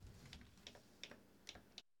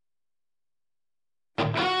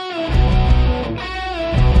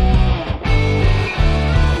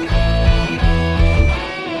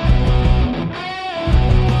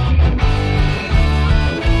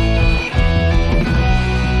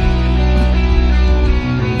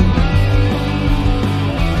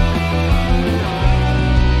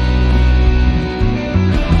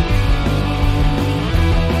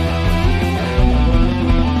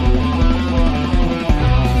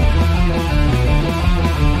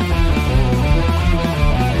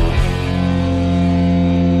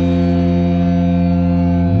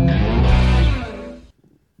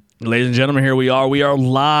ladies and gentlemen, here we are. We are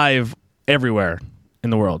live everywhere in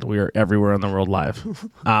the world. We are everywhere in the world live.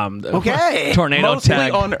 Okay. Tornado Mostly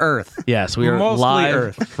Tag on Earth. Yes, we are Mostly live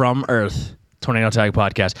Earth. from Earth. Tornado Tag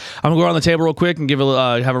Podcast. I'm gonna go around the table real quick and have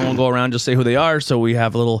everyone go around, just say who they are, so we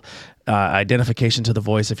have a little identification to the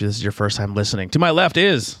voice if this is your first time listening. To my left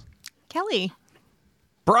is Kelly.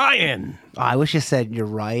 Brian. Oh, I wish you said you're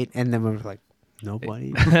right, and then we were like,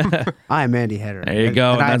 nobody. I'm Andy Header. There you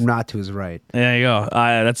go. And And I'm not to his right. There you go.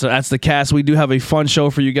 That's the cast. We do have a fun show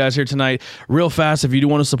for you guys here tonight. Real fast, if you do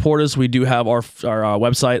want to support us, we do have our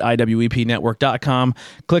website, iwepnetwork.com.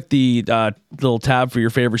 Click the little tab for your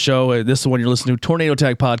favorite show. This is the one you're listening to, Tornado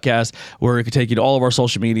Tag Podcast, where it can take you to all of our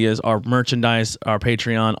social medias, our merchandise, our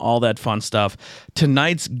Patreon, all that fun stuff.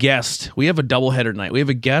 Tonight's guest, we have a doubleheader tonight. We have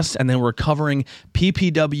a guest, and then we're covering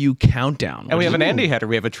PPW Countdown. And we have an Andy header.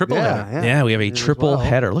 We have a triple header. Yeah, we have a triple well.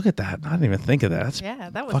 header. Look at that. I didn't even think of that. That's Yeah,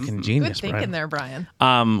 that was fucking genius, good thinking Brian. there,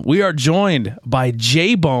 Brian. We are joined by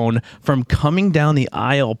J-Bone from Coming Down the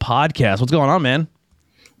Aisle podcast. What's going on, man?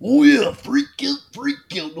 Oh yeah, freak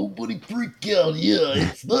out, nobody freak out. Yeah,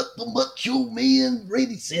 it's not the Macho Man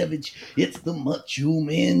Randy Savage, it's the Macho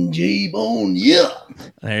Man J-Bone. Yeah.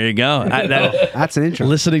 There you go. That's an intro.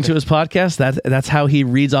 Listening to his podcast, that's how he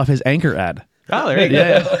reads off his anchor ad. Oh, there you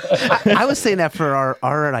go. I was saying that for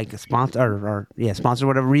our like sponsor, sponsor,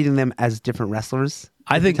 whatever, reading them as different wrestlers.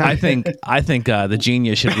 I think the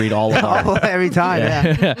genius should read all of them. Oh, every time,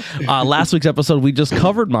 yeah. Last week's episode, we just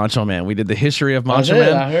covered Macho Man. We did the history of Macho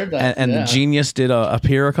did. Man. I heard that, And yeah. the genius did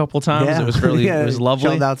appear a couple times. Yeah. It was really, it was lovely.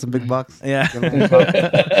 Shelled out some big bucks. Yeah.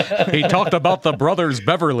 He talked about the brothers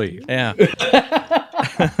Beverly. Yeah.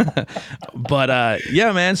 But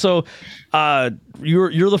yeah, man. So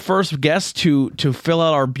you're the first guest to fill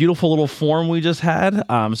out our beautiful little form we just had.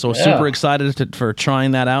 So super excited for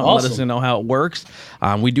trying that out and let us know how it works.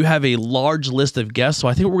 We do have a large list of guests. So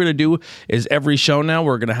I think what we're gonna do is every show now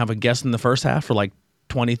we're gonna have a guest in the first half for like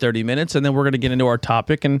 20-30 minutes, and then we're going to get into our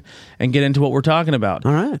topic and get into what we're talking about.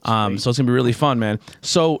 All right. So it's going to be really fun, man.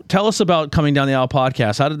 So tell us about Coming Down the Aisle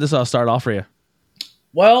podcast. How did this start off for you?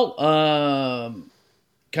 Well,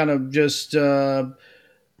 kind of just go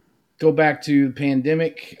back to the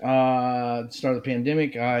pandemic, start of the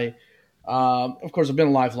pandemic. I, of course, I've been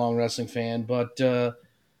a lifelong wrestling fan, but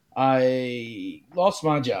I lost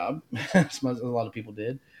my job, as a lot of people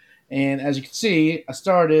did. And as you can see, I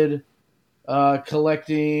started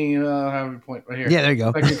collecting, however point right here. Yeah, there you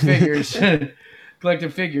go. Collecting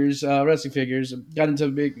figures, wrestling figures. Got into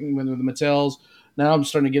with the Mattels. Now I'm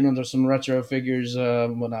starting to get into some retro figures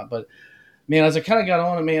and whatnot. But man, as I kind of got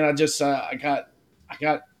on it, man, I just I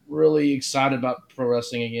got really excited about pro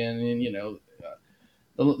wrestling again. And you know,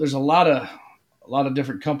 there's a lot of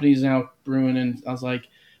different companies now brewing, and I was like,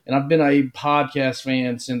 and I've been a podcast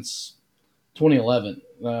fan since 2011,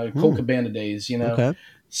 Colt Cabana days. You know, Okay.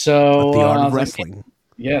 so The art I of was wrestling. Like,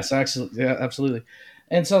 yes, actually, yeah, absolutely.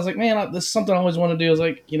 And so I was like, man, this is something I always want to do. I was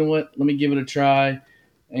like, you know what? Let me give it a try.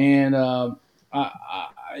 And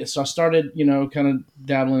so I started, you know, kind of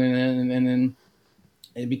dabbling in it, and then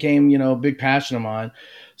it became, you know, a big passion of mine.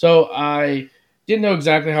 So I didn't know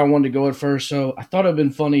exactly how I wanted to go at first. So I thought it'd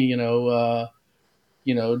been funny, you know,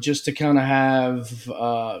 just to kind of have,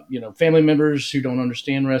 you know, family members who don't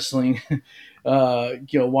understand wrestling, you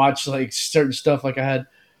know, watch like certain stuff. Like I had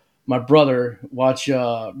my brother watch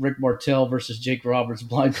Rick Martel versus Jake Roberts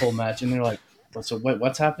blindfold match, and they're like, "So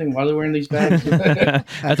what's happening? Why are they wearing these bags?"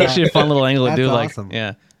 That's actually a fun little angle to That's do. awesome. Like,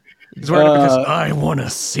 yeah. He's wearing it because I want to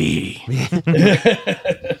see.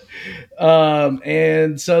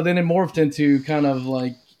 And so then it morphed into kind of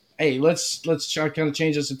like, hey, let's try kind of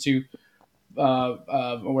change this into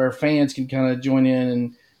where fans can kind of join in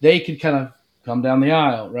and they could kind of come down the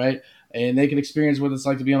aisle, right? And they can experience what it's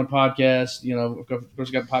like to be on a podcast. You know, of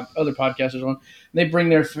course, we got other podcasters on. And they bring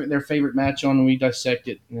their favorite match on, and we dissect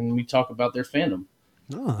it, and we talk about their fandom.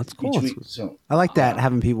 Oh, that's cool. Each week. So I like that,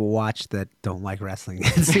 having people watch that don't like wrestling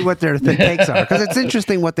and see what their takes are, because it's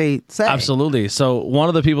interesting what they say. Absolutely. So one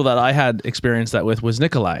of the people that I had experienced that with was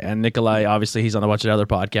Nikolai, and Nikolai, obviously, he's on a bunch of other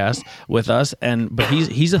podcasts with us, but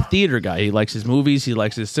he's a theater guy. He likes his movies, he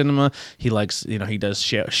likes his cinema, he likes, you know, he does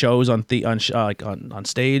shows on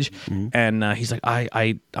stage, and he's like,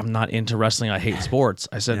 I'm not into wrestling. I hate sports.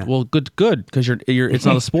 I said, well, good, because you're it's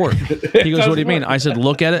not a sport. He goes, what do you mean? I said,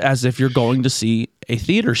 look at it as if you're going to see a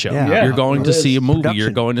theater show. Yeah. You're going to see a movie. Production.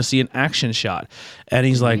 You're going to see an action shot. And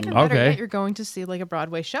he's like, Even better okay. yet, you're going to see like a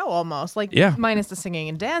Broadway show almost, like Yeah. minus the singing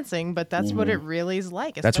and dancing, but that's what it really is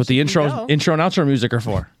like. That's what the especially if you intro go. and outro music are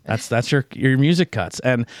for. That's your music cuts.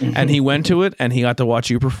 And he went to it and he got to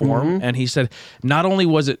watch you perform. And he said, not only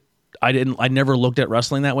was it I never looked at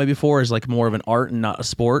wrestling that way before, as like more of an art and not a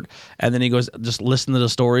sport. And then he goes, just listen to the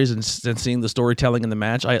stories and seeing the storytelling in the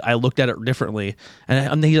match. I looked at it differently, and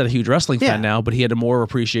I mean, he's not a huge wrestling fan now, but he had a more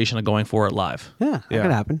appreciation of going for it live. Yeah, that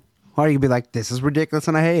could happen. Or you could be like, "This is ridiculous,"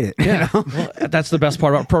 and I hate it. Yeah, You know? well, that's the best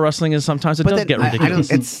part about pro wrestling is sometimes it does get ridiculous.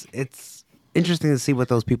 It's interesting to see what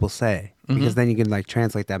those people say because then you can like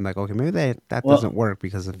translate that and be like, okay, maybe that doesn't work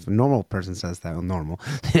because if a normal person says that, well, normal,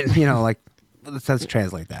 you know, like let's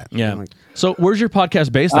translate that. Yeah. Like, So where's your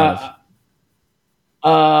podcast based out of?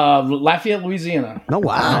 Lafayette, Louisiana. oh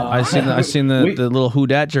wow. I seen the little Who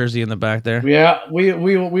Dat jersey in the back there. Yeah, we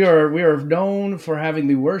are known for having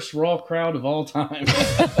the worst Raw crowd of all time.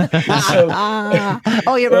 So,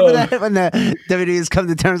 Oh, you remember that when the WWE's come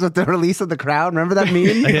to terms with the release of the crowd? Remember that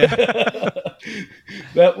meme?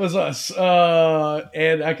 that was us,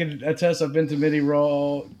 and I can attest. I've been to many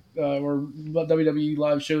Raw or WWE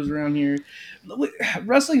live shows around here.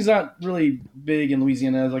 Wrestling's not really big in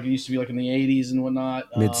Louisiana like it used to be, like in the '80s and whatnot.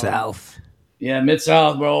 Mid South. Yeah, Mid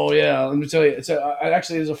South, bro. Yeah, let me tell you.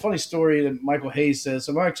 Actually, there's a funny story that Michael Hayes says.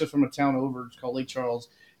 So I'm actually from a town over. It's called Lake Charles.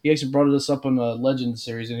 He actually brought us up on the Legend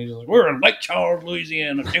series, and he's like, "We're in Lake Charles,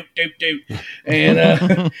 Louisiana." Doop, doop, doop.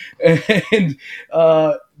 And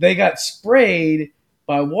they got sprayed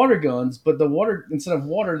by water guns, but the water, instead of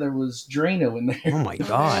water, there was Drano in there. Oh my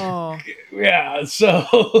god. Yeah,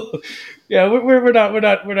 so yeah, we're not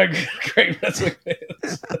great wrestling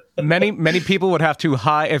fans. Many people would have to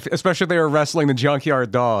hide, especially if they were wrestling the Junkyard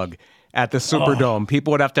Dog at the Superdome.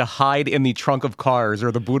 People would have to hide in the trunk of cars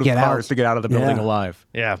or the boot of cars to get out of the building alive.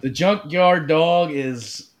 Yeah. The Junkyard Dog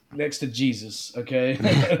is next to Jesus, okay,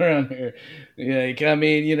 around here. Yeah, I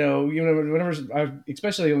mean, whenever,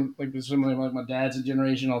 especially like with somebody like my dad's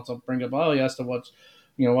generation, I'll bring up, oh, he has to watch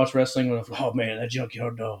wrestling. And oh man, that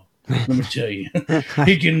Junkyard Dog. Let me tell you,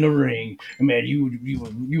 he get in the ring, and man, you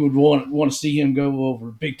would want to see him go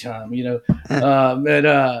over big time,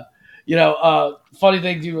 funny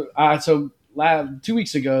thing too. So 2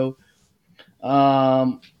 weeks ago,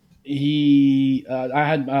 I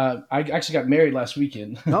actually got married last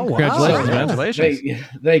weekend. Oh wow. Congratulations.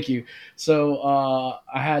 Thank you. So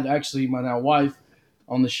I had actually my now wife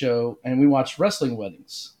on the show, and we watched wrestling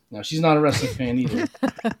weddings. Now she's not a wrestling fan either,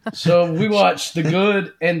 so we watched the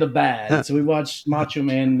good and the bad. So we watched Macho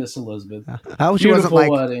Man and Miss Elizabeth. I hope she wasn't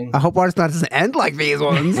like. Wedding. I hope ours not doesn't end like these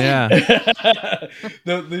ones. Yeah.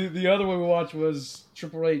 The other one we watched was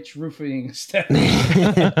Triple H roofing Stephanie.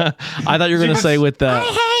 I thought you were going to say with the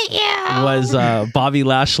was Bobby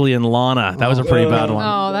Lashley and Lana. That was a pretty bad one.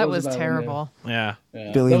 Oh, that was a bad one, terrible. Yeah.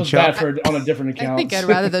 Billy that and was Chuck. bad on a different account. I think I'd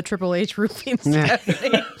rather the Triple H roofing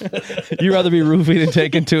Stephanie. You'd rather be roofied and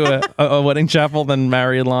taken to a wedding chapel than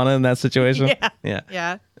marry Lana in that situation? Yeah.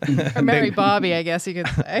 Yeah. Or marry Bobby, I guess you could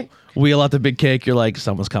say. Wheel out the big cake. You're like,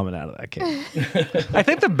 someone's coming out of that cake. I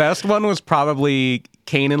think the best one was probably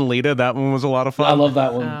Kane and Lita. That one was a lot of fun. I love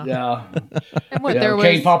that one. Oh. Yeah. And what Yeah, there was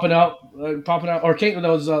Kane popping out, or Kane. That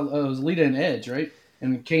was Lita and Edge, right?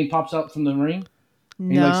 And Kane pops out from the ring.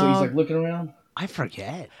 no. He's like looking around. I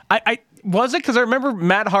forget. I was it because I remember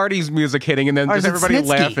Matt Hardy's music hitting and then Or just is it everybody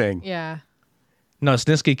Snitsky? laughing. Yeah. No,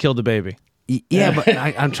 Snitsky killed the baby. Yeah, but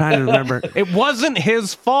I'm trying to remember. It wasn't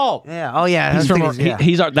his fault. Yeah. Oh yeah. He's from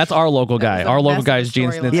that's our local guy. was the Our local best guy is Gene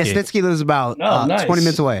storyline. Snitsky. Yeah, Snitsky lives about nice. 20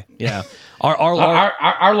 minutes away. Yeah. Our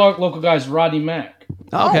Our local guy's Rodney Mack.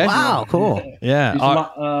 Oh Okay. wow, cool. yeah. He's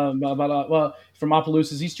Our- from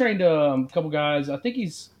Opelousas. He's trained a couple guys. I think he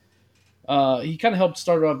kind of helped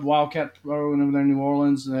start up Wildcat Pro over there in New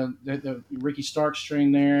Orleans. Ricky Starks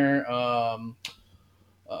trained there.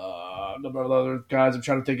 A number of other guys I'm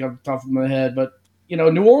trying to think off the top of my head, but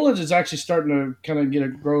New Orleans is actually starting to kind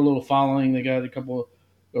of grow a little following. They got a couple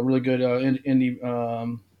of really good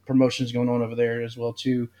indie promotions going on over there as well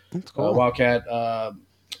too. That's cool. Wildcat,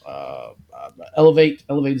 Elevate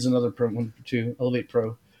is another pro one too. Elevate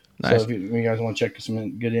Pro. Nice. So if you guys want to check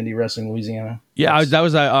some good indie wrestling in Louisiana. Yeah, that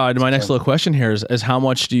was my next little question here is how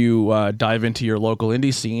much do you dive into your local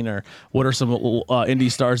indie scene, or what are some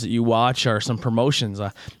indie stars that you watch, or some promotions?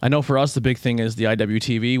 I know for us the big thing is the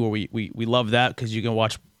IWTV, where we love that because you can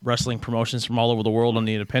watch wrestling promotions from all over the world on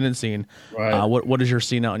the independent scene. Right. What is your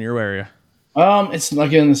scene out in your area? It's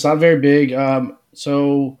it's not very big.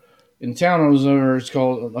 So in town I was over, it's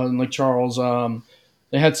called in Lake Charles.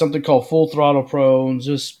 They had something called Full Throttle Pro, and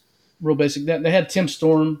just real basic. They had Tim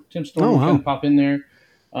Storm. Tim Storm wow. would pop in there,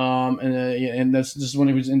 and this is when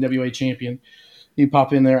he was NWA champion. He'd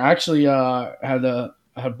pop in there. I actually had a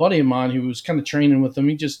buddy of mine who was kind of training with him.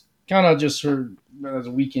 He just heard as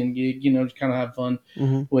a weekend gig, to kind of have fun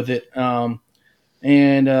with it.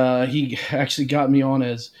 And he actually got me on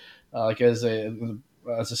as a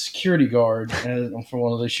as a security guard for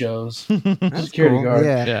one of the shows. That's Security cool. guard.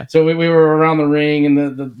 Yeah. Yeah. So we were around the ring, and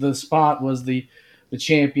the spot was the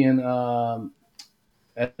champion.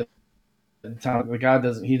 At the time, the guy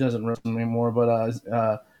doesn't wrestle anymore, but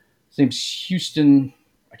his name's Houston.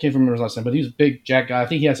 I can't remember his last name, but he was a big jack guy. I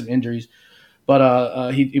think he had some injuries, but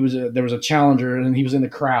there was a challenger, and he was in the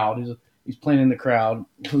crowd. He's playing in the crowd.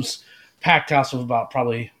 It was packed house of about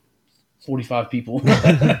probably 45 people.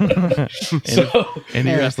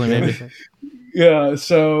 Indie wrestling, maybe. Yeah,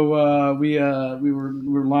 so we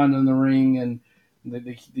were lined in the ring, and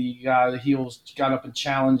the guy, the heels, got up and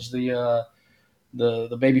challenged the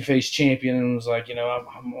babyface champion, and was like, I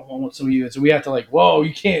want some of you. And so we have to like, whoa,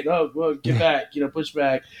 you can't, whoa, get back, push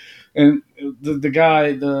back. And the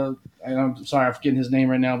guy, I'm sorry, I'm forgetting his name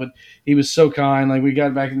right now, but he was so kind. Like, we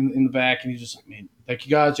got back in the back, and he's just like, man, thank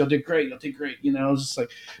you guys, y'all did great. It was just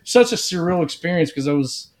like such a surreal experience, because it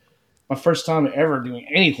was my first time ever doing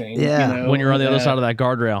anything. Yeah. When you're on the other side of that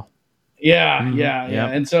guardrail. Yeah, Mhm. yeah. Yep.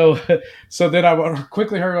 And so then I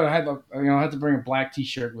quickly heard I had to bring a black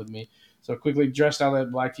T-shirt with me. So I quickly dressed out of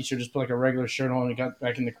that black T-shirt, just put like a regular shirt on, and got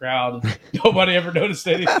back in the crowd. And nobody ever noticed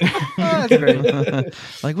anything. That's great.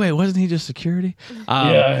 Like, wait, wasn't he just security?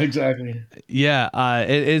 Yeah, exactly. Yeah,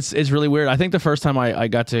 it's really weird. I think the first time I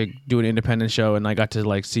got to do an independent show and I got to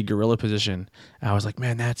like see Gorilla Position, I was like,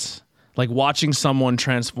 man, that's like watching someone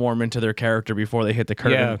transform into their character before they hit the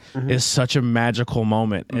curtain is such a magical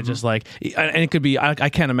moment. It's just like, and it could be, I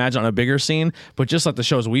can't imagine on a bigger scene, but just like the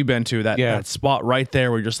shows we've been to, that spot right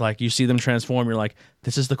there where you're just like, you see them transform, you're like,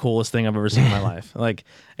 this is the coolest thing I've ever seen in my life. Like,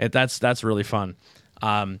 that's really fun.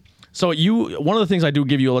 So one of the things I do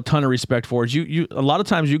give you a ton of respect for is you a lot of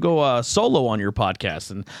times you go solo on your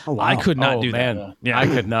podcast, and I could not do that. Yeah, I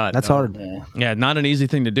could not. That's hard. Yeah, not an easy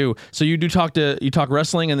thing to do. So you talk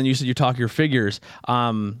wrestling, and then you said you talk your figures.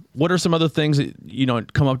 What are some other things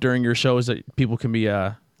that come up during your shows that people can be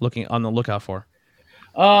looking on the lookout for?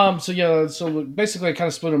 So basically I kind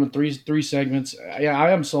of split them in three segments. Yeah,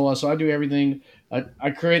 I am solo, so I do everything.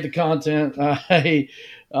 I create the content. I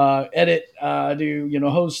edit. I do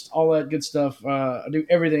host, all that good stuff. I do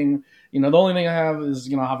everything. The only thing I have is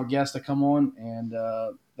I have a guest to come on, and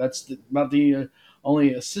that's about the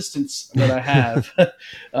only assistance that I have.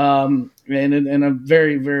 And I'm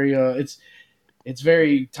very very it's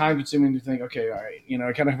very time consuming to think. Okay, all right,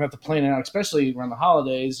 I kind of have to plan it out, especially around the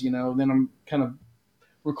holidays. Then I'm kind of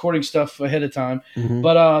recording stuff ahead of time. Mhm.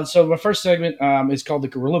 But so my first segment is called the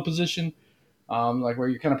Gorilla Position, like where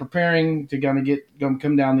you're kind of preparing to kind of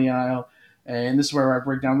come down the aisle, and this is where I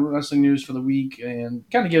break down wrestling news for the week and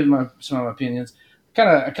kind of give some of my opinions.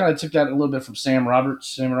 I kind of took that a little bit from Sam Roberts.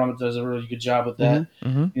 Sam Roberts does a really good job with that.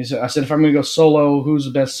 I said if I'm going to go solo, who's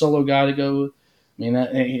the best solo guy to go with? I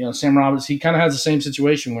mean, Sam Roberts, he kind of has the same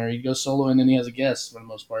situation where he goes solo and then he has a guest for the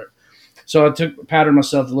most part. So I patterned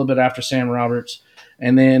myself a little bit after Sam Roberts.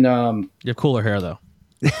 And then you have cooler hair though.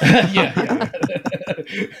 yeah.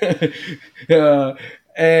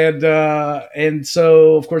 And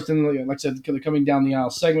so of course then, like I said, the coming down the aisle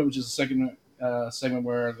segment, which is the second segment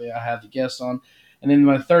where I have the guests on, and then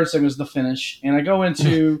my third segment is the finish, and I go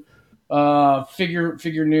into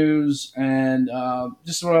figure news and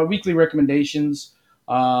just weekly recommendations.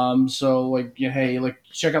 So like, hey, like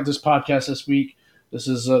check out this podcast this week. This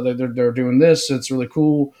is they're doing this. It's really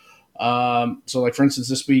cool. So like for instance,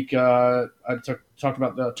 this week I talked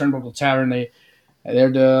about the Turnbuckle Tavern. They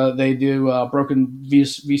do broken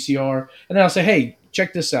VCR, and then I'll say, hey,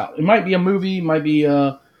 check this out. It might be a movie, it might be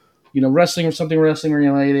wrestling or something wrestling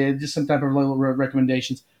related, just some type of little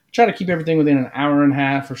recommendations. Try to keep everything within an hour and a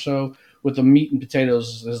half or so, with the meat and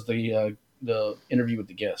potatoes as the interview with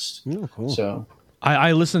the guest. Oh, cool. So.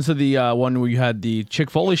 I listened to the one where you had the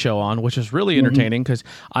Chick Foley show on, which is really entertaining because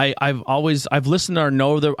I've listened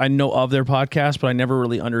or I know of their podcast, but I never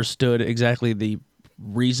really understood exactly the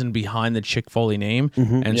reason behind the Chick Foley name.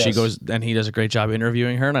 And she goes, and he does a great job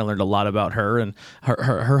interviewing her, and I learned a lot about her and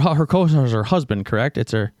her co-star is her husband, correct?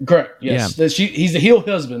 It's her correct. Yes, yeah. He's the heel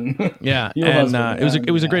husband. Yeah, heel and husband.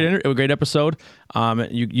 it was a great episode.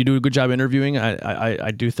 You do a good job interviewing.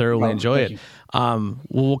 I do thoroughly enjoy it.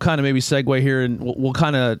 We'll kind of maybe segue here, and we'll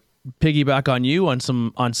kind of piggyback on you on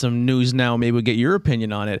some news now. Maybe we'll get your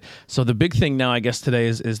opinion on it. So the big thing now, I guess, today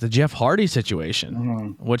is the Jeff Hardy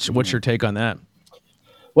situation. What's your take on that?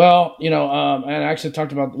 Well, I actually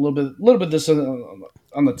talked about a little bit this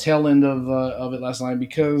on the tail end of it last night,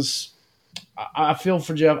 because I feel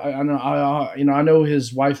for Jeff. I know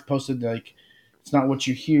his wife posted like it's not what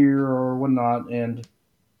you hear or whatnot, and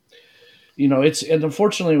and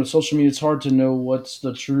unfortunately with social media, it's hard to know what's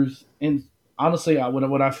the truth. And honestly,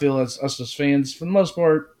 what I feel as us as fans, for the most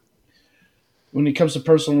part, when it comes to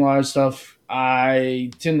personalized stuff,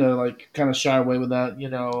 I tend to like kind of shy away with that.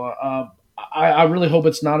 I really hope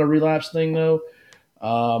it's not a relapse thing though.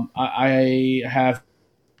 I have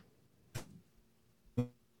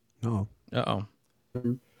Oh. Uh-oh.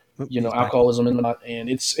 alcoholism and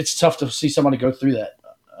it's tough to see somebody go through that.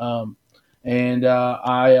 I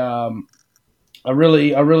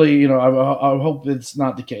really, I hope it's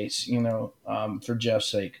not the case, for Jeff's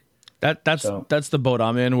sake. That's the boat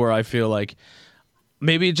I'm in, where I feel like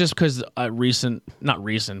maybe just because not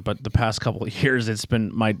recent, but the past couple of years, it's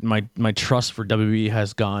been my trust for WWE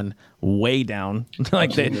has gone way down.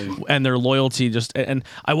 Like and their loyalty and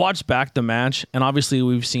I watched back the match, and obviously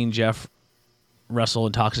we've seen Jeff wrestle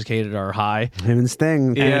intoxicated or high. Him and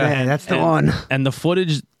Sting. Yeah, that's the one. And the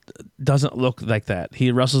footage doesn't look like that.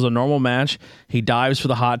 He wrestles a normal match. He dives for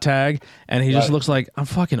the hot tag, and he just looks like, I'm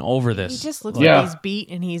fucking over this. He just looks like he's beat,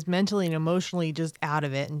 and he's mentally and emotionally just out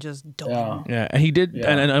of it, and just done. Yeah, and he did. Yeah.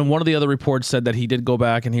 And one of the other reports said that he did go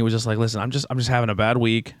back, and he was just like, listen, I'm just having a bad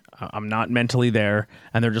week. I'm not mentally there.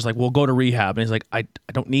 And they're just like, we'll go to rehab. And he's like, I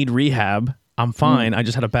don't need rehab. I'm fine. I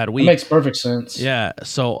just had a bad week. It makes perfect sense. Yeah.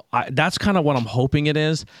 So that's kind of what I'm hoping it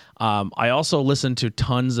is. I also listen to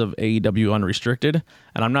tons of AEW Unrestricted,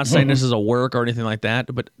 and I'm not saying this is a work or anything like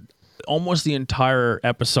that, but almost the entire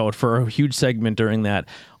episode, for a huge segment during that,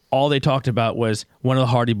 all they talked about was when are the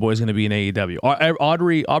Hardy Boys going to be in AEW?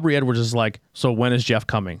 Aubrey Edwards is like, so when is Jeff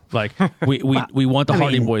coming? Like, we want the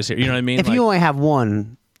Hardy Boys here. You know what I mean? If you only have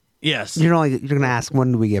one, yes, you're gonna ask,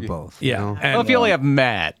 when do we get both? Yeah. You know? Well, if you only have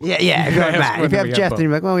Matt. Yeah. If you have Matt, if you have Jeff, then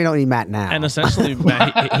you're like, well, we don't need Matt now. And essentially,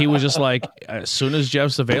 Matt, he was just like, as soon as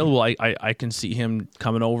Jeff's available, I can see him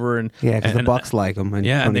coming over and because the Bucks like him. And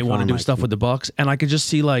and they want to do like stuff with the Bucks, and I could just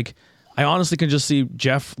see I honestly can just see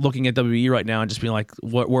Jeff looking at WWE right now and just being like,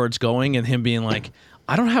 where it's going, and him being like,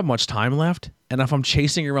 I don't have much time left, and if I'm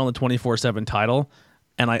chasing around the 24/7 title.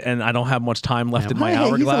 And I don't have much time left in my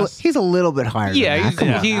hourglass. He's a little bit higher. Yeah,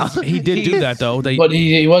 he did do that though. But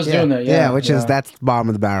he was doing that. Yeah, that's bottom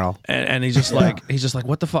of the barrel. And he's just like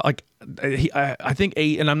what the fuck? Like I think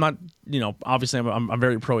and I'm not, obviously I'm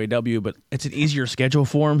very pro AW, but it's an easier schedule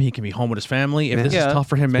for him. He can be home with his family. If this is tough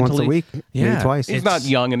for him mentally, once a week, maybe twice. He's not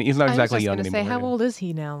young, and he's not exactly young I was just anymore. gonna say, how old is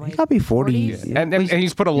he now? Like, He's got to be 40. And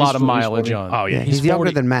he's put a lot of mileage 40. on. Oh yeah, he's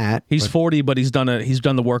younger than Matt. He's 40, but he's done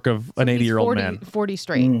the work of an 80-year-old man. 40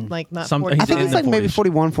 straight, like not 40. I think it's like maybe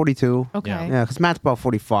 41, 42. Okay. Yeah, because Matt's about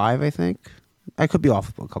 45, I think. I could be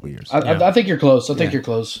off a couple years. I think you're close. I think you're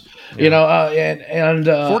close. And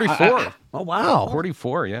 44. Oh, wow.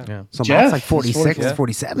 44, yeah. So Jeff Matt's like 46, 40,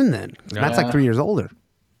 47 then. Matt's like 3 years older.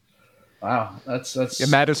 Wow, that's Yeah,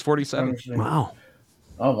 Matt is 47. Wow.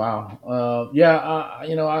 Oh wow.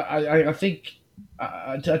 I think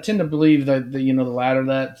I tend to believe that the latter of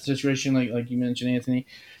that situation, like you mentioned, Anthony,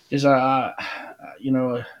 is But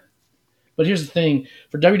here's the thing: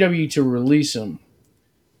 for WWE to release him,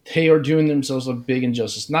 they are doing themselves a big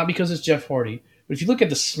injustice. Not because it's Jeff Hardy, but if you look at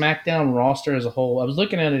the SmackDown roster as a whole, I was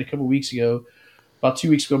looking at it a couple weeks ago, about 2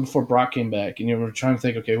 weeks ago, before Brock came back, and we're trying to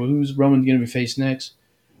think, okay, well, who's Roman going to be faced next?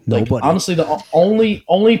 Nobody. Honestly, the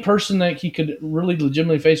only person that he could really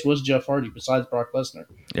legitimately face was Jeff Hardy, besides Brock Lesnar.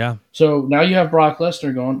 Yeah. So now you have Brock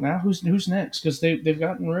Lesnar going. Now who's next? Because they've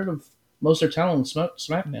gotten rid of most of their talent in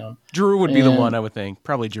SmackDown. Drew would be the one, I would think.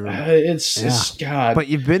 Probably Drew. It's God. But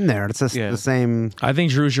you've been there. It's just the same. I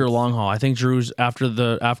think Drew's your long haul. I think Drew's after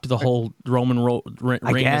the whole Roman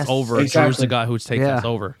reign is over. Exactly. Drew's the guy who's taking us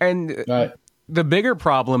over. And Right. the bigger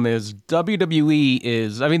problem is WWE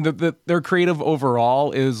is, I mean, their creative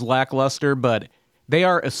overall is lackluster, but they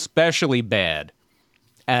are especially bad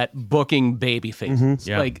at booking baby faces.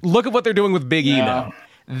 Yeah. Like, look at what they're doing with Big E now.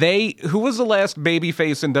 Who was the last baby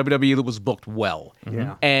face in WWE that was booked well?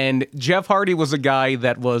 Yeah. And Jeff Hardy was a guy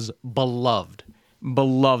that was beloved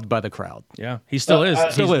by the crowd. Yeah, he still is.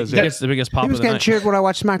 He gets the biggest pop He was of the getting night. cheered when I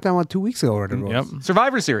watched SmackDown 2 weeks ago. Or whatever it was. Yep.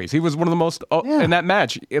 Survivor Series, he was one of the most in that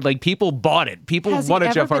match. People bought it. People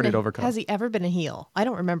wanted Jeff Hardy to overcome. Has he ever been a heel? I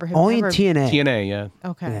don't remember him. Only ever. in TNA. TNA, yeah.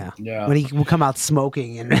 Okay. Yeah. When he would come out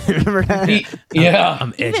smoking and remember that?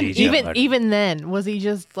 I'm edgy. Even then, was he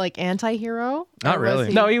just like anti-hero? Not Or was really.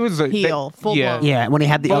 he No, he was a heel, full blown? Yeah, when he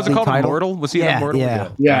had the What was it ugly called? title. Immortal? Was he Immortal?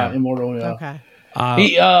 Yeah. Immortal. Yeah. Okay.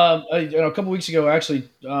 He a couple weeks ago, actually,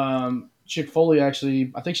 Chick Foley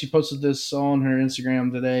actually, I think she posted this on her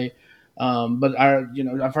Instagram today. But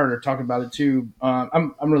I've heard her talk about it too.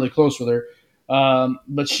 I'm really close with her.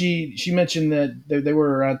 But she mentioned that they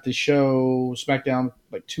were at the show SmackDown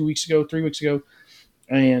like 3 weeks ago,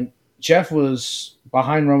 and Jeff was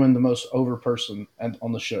behind Roman the most over person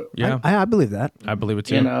on the show. Yeah, I believe that. I believe it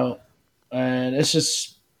too. And it's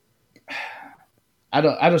just I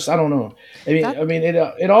don't know.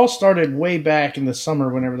 It all started way back in the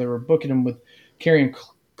summer whenever they were booking him with carrying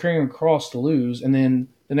Cross to lose, and then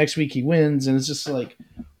the next week he wins, and it's just like,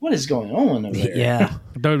 what is going on over there? Yeah.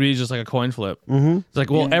 WWE's just like a coin flip. Mm-hmm. It's like,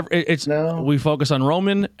 well, it's No. we focus on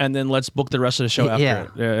Roman, and then let's book the rest of the show after Yeah. it.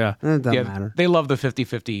 Yeah. It doesn't Yeah, matter. they love the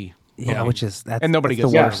 50-50. Yeah, which is And nobody that's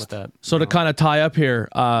gets the away worst. with that. So to kind of tie up here,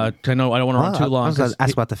 I know I don't want to run too long. I was going 'cause to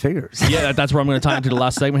ask about the figures. yeah, that's where I'm going to tie into the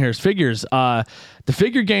last segment here is figures. The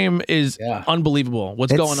figure game is unbelievable.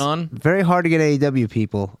 What's going on? Very hard to get AEW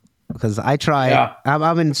people because I try. Yeah.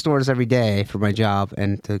 I'm in stores every day for my job,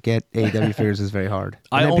 and to get AEW figures is very hard.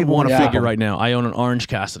 And I then own people one wanna figure flip 'em. right now. I own an Orange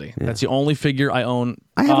Cassidy. That's the only figure I own.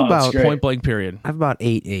 I have Oh, that's about great. Point blank period.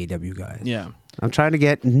 8 AEW guys. Yeah. I'm trying to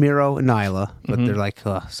get Miro and Nyla, but Mm-hmm. they're like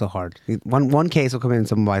so hard. One case will come in, and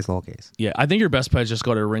someone buys the whole case. Yeah, I think your best bet is just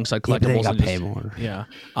go to Ringside Yeah, but Collectibles they got and to pay just, more. yeah.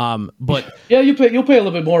 But Yeah, you'll pay a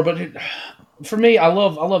little bit more, but for me, I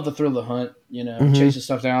love the thrill of the hunt. You know, chasing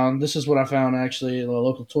stuff down. This is what I found actually in a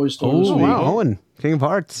local toy store this Oh week. wow, Owen, King of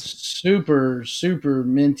Hearts. Super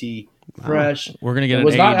minty, fresh. we're gonna get It an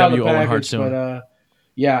was not out of AEW the Owen Hart package, soon. but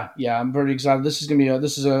yeah, I'm very excited. This is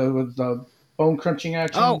with the bone crunching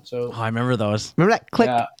action. Oh. So I remember those. Remember that click?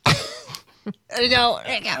 yeah. There you go.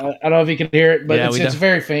 I don't know if you can hear it, but Yeah, it's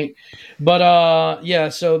very faint. But yeah,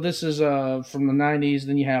 so this is from the 90s.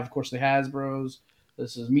 Then you have, of course, the Hasbros.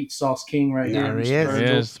 This is Meat Sauce King right here. There he Mr. is. He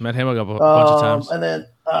Virgil. is. Met him a bunch of times. And then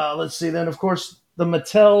let's see. Then, of course, the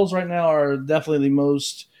Mattels right now are definitely the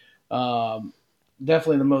most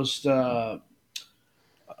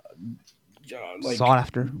Sought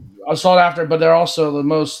after. sought after, but they're also the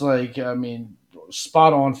most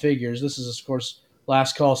spot on figures. This is, of course,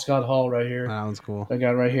 Last Call Scott Hall right here. That one's cool. I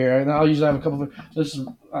got right here, and I'll usually have a couple of. This is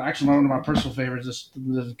actually one of my personal favorites.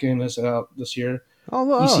 This game that's out this year. Oh,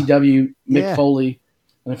 wow. ECW Mick Yeah. Foley,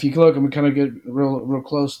 and if you look, I'm kind of get real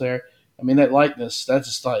close there. I mean, that likeness, that's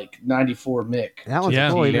just like 94 Mick. That one's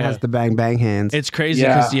Yeah. cool. Even Yeah. has the bang bang hands. It's crazy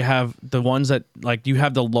Yeah. because you have the ones that like you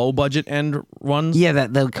have the low budget end ones. yeah,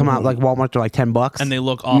 that they'll come out like Walmart. They're like $10. And they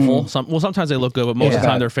look awful. Sometimes they look good, but most of the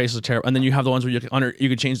Yeah. time their faces are terrible. And then you have the ones where you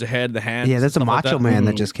could change the head, the hands. yeah, there's a stuff like Macho that. Man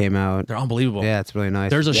that just came out. They're unbelievable. Yeah, it's really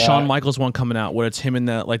nice. There's a Yeah. Shawn Michaels one coming out where it's him in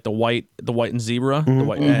the like the white and zebra, the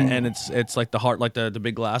white, and it's like the heart, like the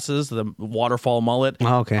big glasses, the waterfall mullet.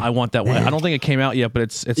 Oh, okay. I want that one. I don't think it came out yet, but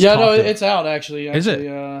it's Yeah, no, talked of. it's out actually. Is it?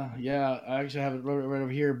 Yeah, I actually have it right over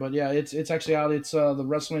here. But yeah, it's actually out. It's the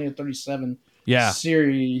WrestleMania 37 Yeah.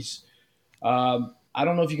 series. I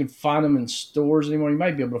don't know if you can find them in stores anymore. You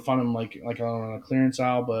might be able to find them like on a clearance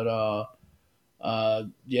aisle, but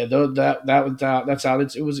yeah, that's out.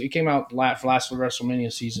 It came out last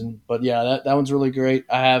WrestleMania season. But yeah, that one's really great.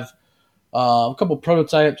 I have a couple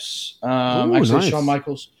prototypes. Ooh, Actually, nice.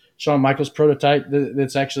 Shawn Michaels prototype.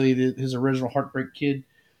 That's actually his original Heartbreak Kid.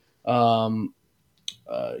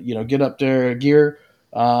 Get up there gear.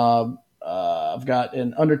 I've got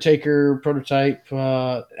an Undertaker prototype,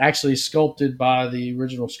 actually sculpted by the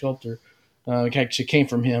original sculptor. It actually came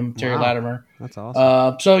from him, Terry Wow. Latimer. That's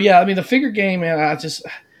awesome. So yeah, I mean the figure game, man.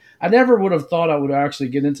 I never would have thought I would actually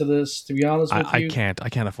get into this. To be honest with I you, can't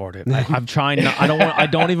afford it. I'm trying. I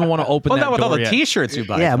don't even want to open Well, that not with all door the yet. T-shirts you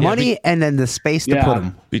buy. yeah, money and then the space to Yeah. put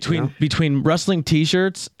them. Between wrestling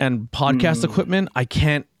T-shirts and podcast equipment, I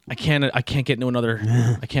can't get into another.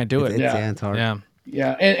 I can't do it. Yeah. It's hard. Yeah.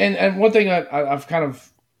 yeah. And one thing I've kind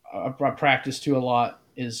of I practice too a lot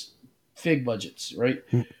is fig budgets, right?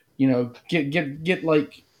 You know, get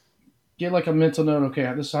like a mental note. Okay,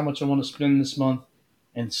 this is how much I want to spend this month,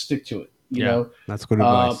 and stick to it. You Yeah. know. That's good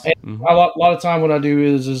advice. And a lot of time, what I do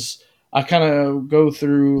is I kind of go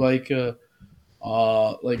through like a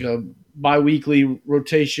bi-weekly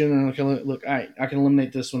rotation, and I can look. All right, I can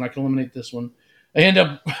eliminate this one. I can eliminate this one. I end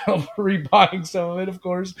up rebuying some of it, of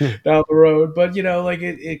course, down the road. But like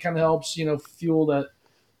it kind of helps, fuel that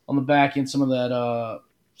on the back end, some of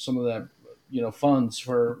that funds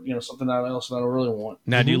for something else that I really want.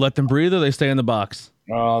 Now, do you let them breathe or they stay in the box?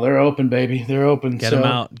 Oh, they're open, baby. They're open. Get them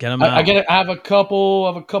out. Get them out. I have a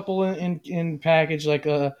couple in package, like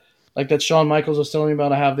that Shawn Michaels was telling me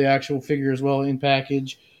about. I have the actual figure as well in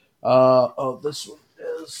package. This one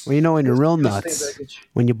is. Well, when you're real Stay nuts, package.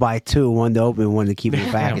 when you buy two, one to open, one to keep in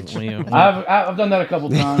the package. I've done that a couple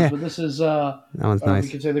times, but this is That one's you nice.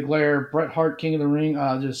 could say the Glare Bret Hart King of the Ring.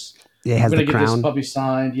 Yeah, it I'm has gonna the get this crown. puppy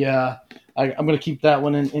signed. Yeah, I'm gonna keep that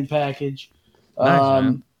one in package. Nice,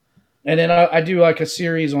 man. And then I do like a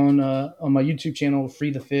series on my YouTube channel, Free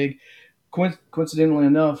the Fig. Coincidentally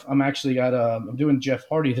enough, I'm doing Jeff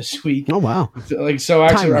Hardy this week. Oh wow! So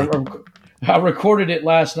actually, Timely. I recorded it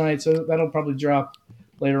last night, so that'll probably drop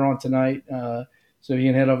later on tonight. So you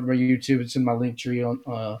can head over to my YouTube. It's in my link tree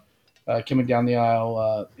on Coming Down the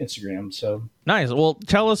Aisle Instagram. So Nice. Well,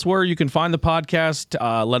 tell us where you can find the podcast.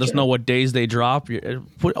 Let us know what days they drop.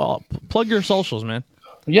 Plug your socials, man.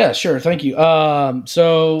 yeah, sure. Thank you. You can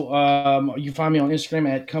find me on Instagram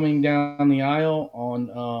at Coming Down the Aisle,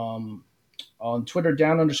 on Twitter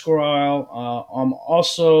 _aisle. I'm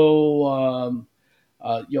also on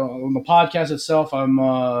the podcast itself.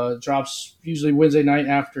 I'm drops usually Wednesday night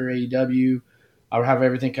after AEW. I'll have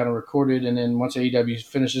everything kind of recorded, and then once AEW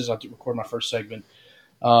finishes, I'll record my first segment.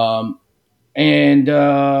 I'm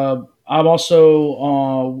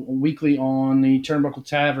also weekly on the Turnbuckle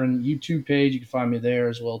Tavern YouTube page. You can find me there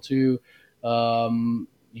as well too. You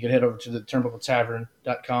can head over to the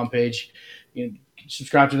turnbuckletavern.com page. You can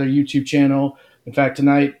subscribe to their YouTube channel. In fact,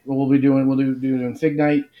 tonight we'll do Fig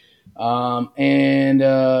Night,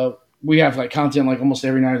 we have like content like almost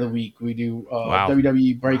every night of the week. We do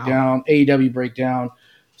WWE breakdown, AEW breakdown.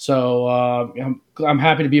 So I'm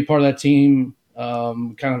happy to be a part of that team.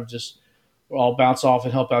 Kind of just all bounce off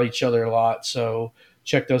and help out each other a lot. So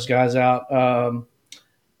check those guys out.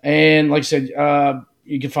 And like I said,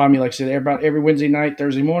 you can find me, like I said, about every Wednesday night,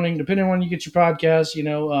 Thursday morning, depending on when you get your podcast,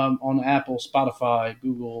 on Apple, Spotify,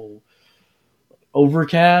 Google,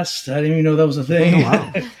 Overcast. I didn't even know that was a thing. Oh,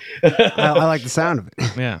 wow. I like the sound of it.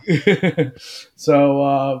 Yeah.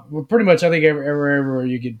 So we're pretty much, I think, everywhere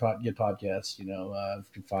you get podcasts, you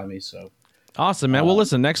can find me. So Awesome, man. Well,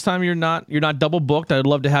 listen, next time you're not double booked, I'd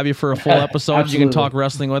love to have you for a full episode. You can talk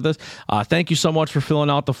wrestling with us. Thank you so much for filling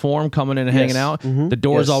out the form, coming in and hanging out. Mm-hmm. The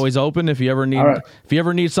door is always open. If you ever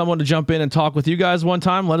need someone to jump in and talk with you guys one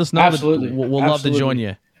time, let us know. Absolutely. We'll love to join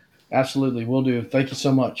you. Absolutely, will do. Thank you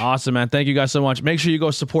so much. Awesome, man. Thank you guys so much. Make sure you go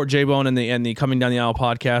support J-Bone and the Coming Down the Aisle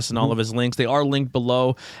podcast and all of his links. They are linked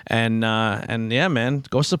below. And yeah, man,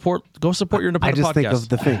 go support your independent podcast. I just think of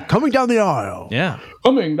the thing coming down the aisle. Yeah.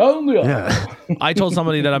 Coming down the aisle. Yeah. I told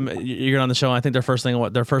somebody that you're on the show, and I think their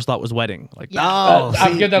first thought was wedding. Like,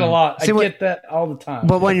 I get that a lot. I get that all the time.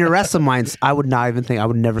 But when you're wrestling minds, I would never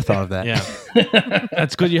thought of that. yeah.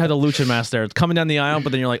 That's good you had a lucha mask there. It's coming down the aisle,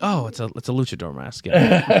 but then you're like, oh, it's a luchador mask.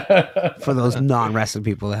 Yeah. For those non-wrestling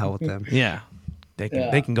people, the hell with them. Yeah. They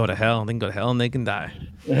can go to hell. They can go to hell and they can die.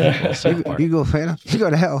 You go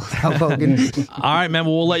to hell. Hulk Hogan. All right, man.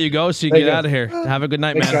 Well, we'll let you go so you get out of here. Have a good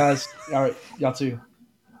night, Thanks, man. guys. All right. Y'all too.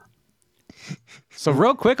 So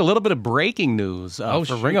real quick, a little bit of breaking news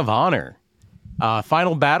for Ring of Honor.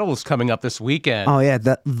 Final Battle is coming up this weekend. Oh yeah,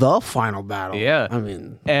 the final battle. Yeah. I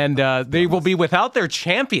mean, and they will be without their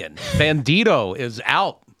champion. Bandito is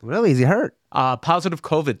out. Really? Is he hurt? Positive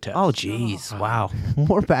COVID test. Oh, jeez. Wow.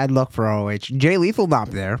 More bad luck for ROH. Jay Lethal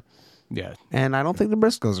not there. Yeah. And I don't think the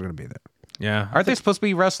Briscoes are going to be there. Yeah. Aren't they supposed to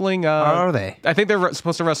be wrestling? Are they? I think they're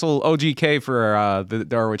supposed to wrestle OGK for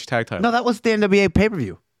the ROH tag title. No, that was the NWA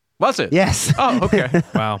pay-per-view. Was it? Yes. Oh, okay.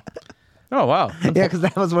 Wow. Oh, wow. Yeah, because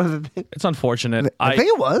that was one of the things. It's unfortunate. I think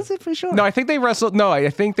it was, for sure. No, I think they wrestled. No, I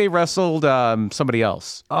think they wrestled somebody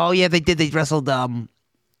else. Oh, yeah, they did. They wrestled,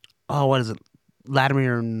 what is it?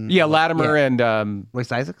 Latimer and... Yeah, Latimer and...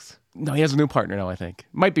 Royce Isaacs? No, he has a new partner now, I think.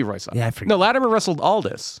 Might be Royce. Yeah, I forget. No, Latimer wrestled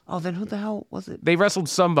Aldis. Oh, then who the hell was it? They wrestled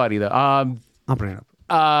somebody, though. I'll bring it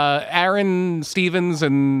up. Aaron Stevens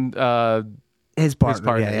and... His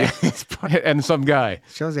partner. yeah. His partner. and some guy.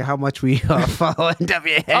 Shows you how much we follow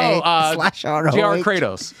NWA / ROH. JR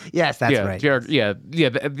Kratos. Yes, that's right.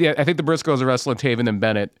 I think the Briscoes are wrestling Taven and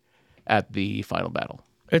Bennett at the final battle.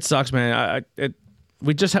 It sucks, man.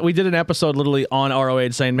 We did an episode literally on ROH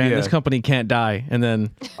saying, man, this company can't die. And then...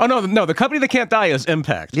 Oh, no, the company that can't die is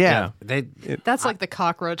Impact. Yeah. That's like the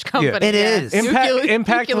cockroach company. It is.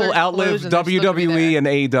 Impact will outlive WWE and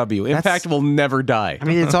AEW. Impact will never die. I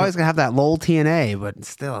mean, it's always going to have that lull TNA, but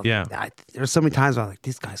still. Yeah. There's so many times where I'm like,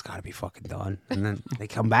 these guys got to be fucking done. And then they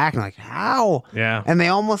come back and like, how? Yeah. And they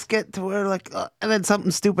almost get to where like, and then something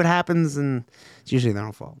stupid happens and it's usually their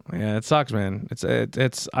own fault. Yeah, it sucks, man. It's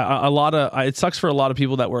a lot of... It sucks for a lot of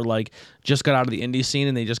people that were like, just got out of the indie scene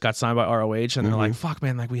and they just got signed by ROH and they're like, fuck,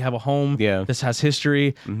 man, like we have a home. Yeah. This has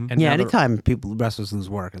history. And Yeah, now anytime wrestlers lose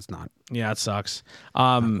work, it's not. Yeah, it sucks.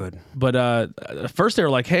 good. But at first they were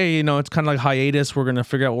like, hey, it's kind of like hiatus. We're going to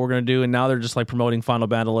figure out what we're going to do. And now they're just like promoting Final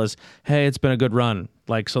Battle as, hey, it's been a good run.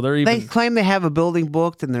 Like, so They claim they have a building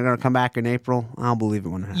booked and they're going to come back in April. I don't believe it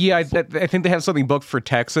when it happens. Yeah, I think they have something booked for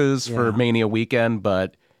Texas for Mania weekend,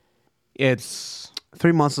 but it's...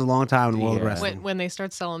 3 months is a long time in the world of wrestling. When they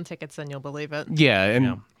start selling tickets, then you'll believe it.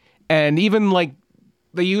 Yeah, and even like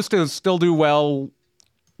they used to still do well,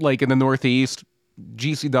 like in the Northeast.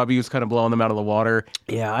 GCW is kind of blowing them out of the water.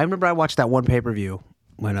 Yeah, I remember I watched that one pay-per-view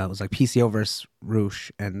when it was like PCO versus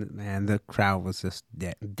Roosh, and the crowd was just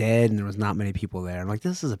dead, and there was not many people there. I'm like,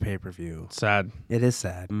 this is a pay-per-view. Sad. It is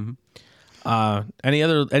sad. Any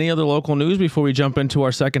other local news before we jump into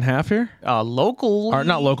our second half here? Local, Or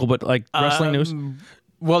not local, but like wrestling news.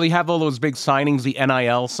 Well, you have all those big signings, the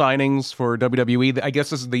NIL signings for WWE. I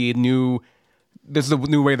guess this is the new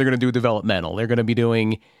way they're going to do developmental. They're going to be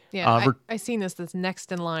doing. Yeah, I seen this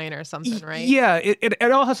next in line or something, right? Yeah,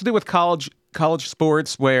 it all has to do with college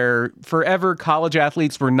sports, where forever college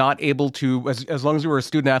athletes were not able to, as long as you were a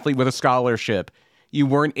student athlete with a scholarship, you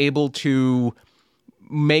weren't able to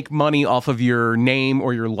make money off of your name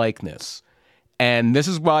or your likeness. And this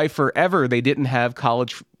is why forever they didn't have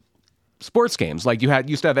college sports games. Like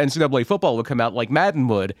used to have NCAA football would come out like Madden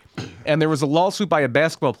would, and there was a lawsuit by a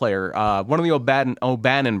basketball player, one of the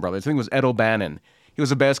O'Bannon brothers. I think it was Ed O'Bannon. He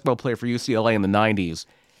was a basketball player for UCLA in the 90s.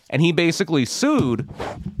 And he basically sued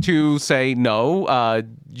to say, no,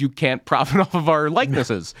 you can't profit off of our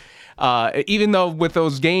likenesses. Even though with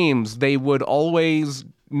those games, they would always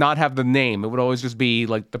not have the name. It would always just be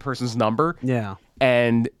like the person's number. Yeah.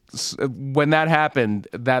 And when that happened,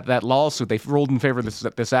 that lawsuit, they ruled in favor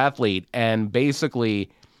of this athlete. And basically,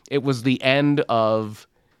 it was the end of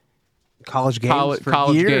college games for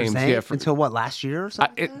college years, games, eh? yeah, Until what, last year or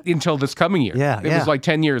something? Until this coming year. Yeah, It was like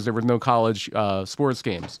 10 years there were no college sports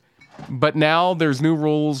games. But now there's new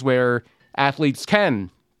rules where athletes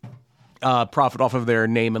can profit off of their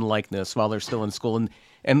name and likeness while they're still in school.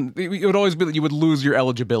 And it would always be that you would lose your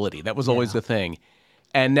eligibility. That was always the thing.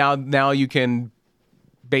 And now you can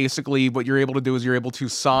basically, what you're able to do is you're able to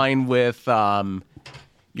sign with a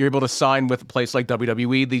place like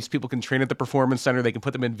WWE. These people can train at the Performance Center. They can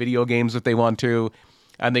put them in video games if they want to.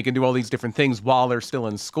 And they can do all these different things while they're still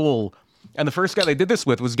in school. And the first guy they did this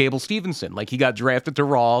with was Gable Stevenson. Like, he got drafted to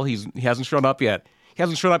Raw. He hasn't shown up yet. He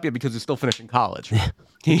hasn't shown up yet because he's still finishing college.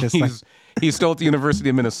 He's still at the University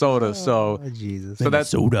of Minnesota. So, Jesus. So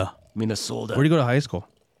that's Minnesota. Where'd you go to high school?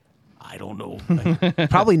 I don't know.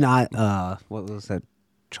 Probably not, what was that?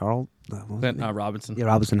 Charles? Robinson. Yeah,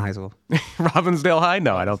 Robinson High School. Robbinsdale High?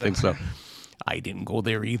 No, I don't think so. I didn't go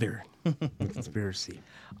there either. Conspiracy.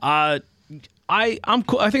 I'm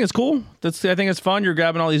cool. I think it's cool. I think it's fun. You're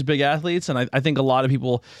grabbing all these big athletes, and I think a lot of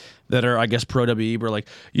people that are, I guess, pro WWE are like,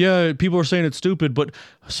 yeah, people are saying it's stupid, but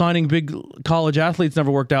signing big college athletes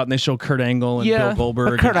never worked out, and they show Kurt Angle and Bill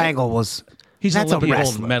Goldberg. But Kurt Angle was... That's an Olympic a gold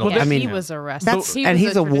wrestler. medalist. Yeah, I mean, he was a wrestler.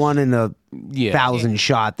 He's a one in a Yeah. 1,000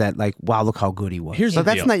 shot that, like, wow, look how good he was. Here's so the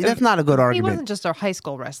that's deal. that's not a good He argument. wasn't just a high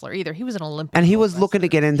school wrestler either. He was an Olympic. And he was gold looking to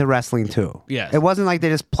wrestler. get into wrestling too. Yes. It wasn't like they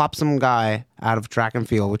just plopped some guy out of track and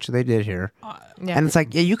field, which they did here. Yeah. And it's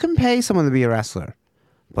like, yeah, you can pay someone to be a wrestler,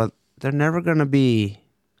 but they're never going to be.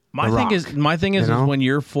 My The thing is you know? when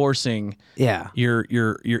you're forcing Yeah. your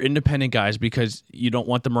independent guys because you don't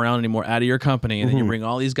want them around anymore out of your company, and then you bring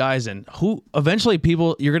all these guys in who eventually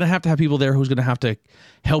you're gonna have to have people there who's gonna have to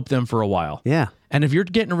help them for a while. Yeah. And if you're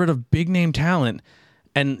getting rid of big name talent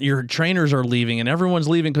and your trainers are leaving and everyone's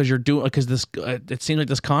leaving because this it seems like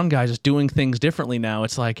this con guy's just doing things differently now.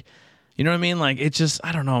 It's like, you know what I mean? Like, it's just,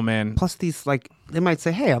 I don't know, man. Plus, these, like, they might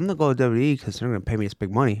say, hey, I'm going to go to WWE because they're going to pay me this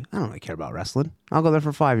big money. I don't really care about wrestling. I'll go there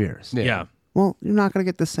for 5 years. Yeah. Well, you're not going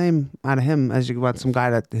to get the same out of him as you get some guy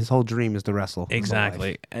that his whole dream is to wrestle.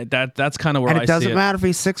 Exactly. That's kind of where And I it see doesn't matter if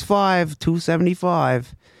he's 6'5",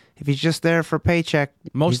 275. If he's just there for a paycheck,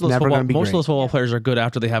 Most he's of those never going to be most great. of those football players are good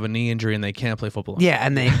after they have a knee injury and they can't play football. Yeah,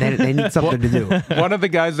 and they need something to do. One of the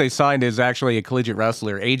guys they signed is actually a collegiate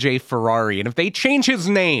wrestler, AJ Ferrari. And if they change his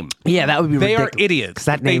name, Yeah, that would be they ridiculous. are idiots. 'Cause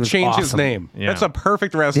that If they name is change his awesome. name. Yeah. That's a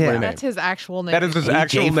perfect wrestler Yeah. name. That's his actual name. That is his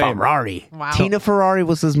actual AJ name. Ferrari. Wow. Tina Ferrari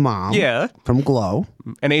was his mom. Yeah. From Glow.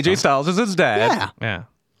 And AJ Styles is his dad. Yeah. Yeah.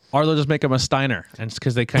 Or they'll just make him a Steiner, and it's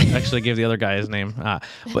because they can't actually give the other guy his name.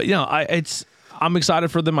 But you know, I'm excited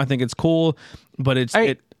for them. I think it's cool, but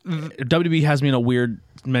WWE has me in a weird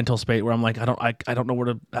mental state where I'm like, I don't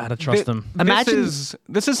know how to trust them. Imagine-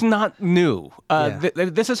 This is not new.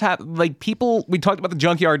 This is like people. We talked about the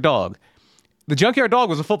Junkyard Dog. The Junkyard Dog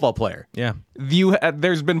was a football player. Yeah.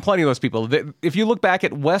 There's been plenty of those people. If you look back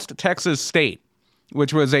at West Texas State,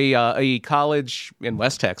 which was a college in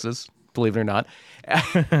West Texas, believe it or not,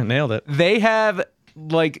 Nailed it. they have,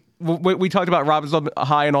 like, we talked about Robbinsdale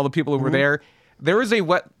High and all the people who were there. There was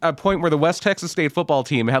a point where the West Texas State football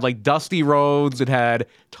team had, like, Dusty Rhodes. It had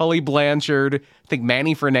Tully Blanchard. I think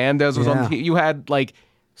Manny Fernandez was on the team. You had, like,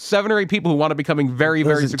 7 or 8 people who wound up becoming very,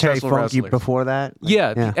 very Wasn't Terry successful Funky wrestlers. before that?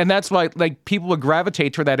 Yeah, and that's why, like, people would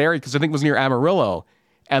gravitate toward that area because I think it was near Amarillo,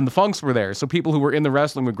 and the Funks were there. So people who were in the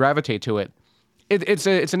wrestling would gravitate to it. It's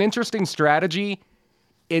an interesting strategy.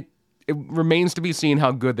 It remains to be seen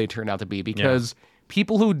how good they turn out to be because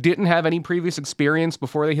people who didn't have any previous experience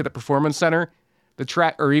before they hit the Performance Center, the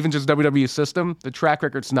track, or even just WWE system, the track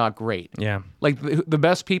record's not great. Yeah. Like the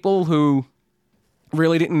best people who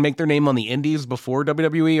really didn't make their name on the indies before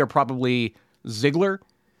WWE are probably Ziggler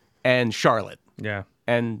and Charlotte. Yeah.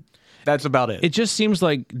 And that's about it. It just seems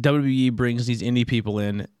like WWE brings these indie people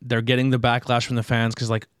in. They're getting the backlash from the fans because,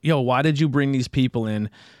 like, yo, why did you bring these people in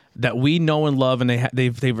that we know and love, and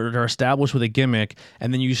they're established with a gimmick,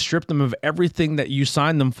 and then you strip them of everything that you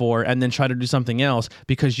signed them for, and then try to do something else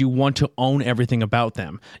because you want to own everything about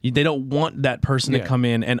them. They don't want that person to come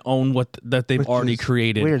in and own that they've already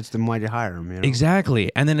created. Weird. It's then why'd you hire them? You know?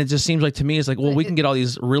 Exactly. And then it just seems like to me, it's like, well, we can get all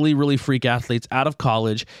these really, really freak athletes out of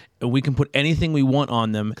college, and we can put anything we want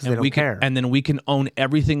on them, and they don't care. and then we can own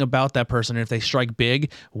everything about that person. And if they strike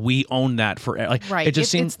big, we own that for like. Right. It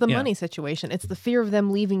just seems it's the money situation. It's the fear of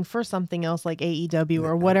them leaving for something else like AEW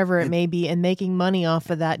or whatever it may be, and making money off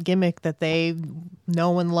of that gimmick that they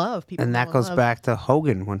know and love. People And know that goes love. back to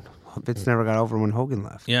Hogan when Vince never got over when Hogan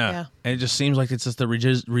left. Yeah. And it just seems like it's just the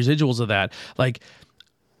residuals of that. Like,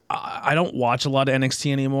 I don't watch a lot of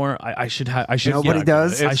NXT anymore. I should have. Nobody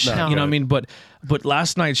does. I should, you know what I mean? But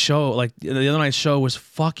last night's show, like the other night's show, was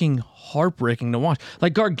fucking heartbreaking to watch.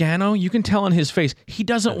 Like Gargano, you can tell on his face, he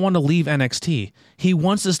doesn't want to leave NXT. He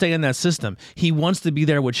wants to stay in that system. He wants to be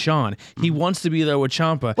there with Shawn. He wants to be there with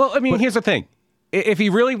Ciampa. Well, I mean, here's the thing. If he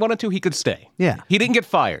really wanted to, he could stay. Yeah. He didn't get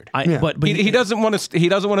fired. But he doesn't want to. He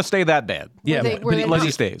doesn't want to stay that bad. Yeah, Were they Unless not-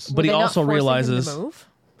 he stays. but he were they not also forcing him to realizes. move?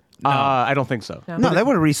 I don't think so. No, they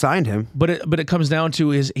would have re-signed him. But it comes down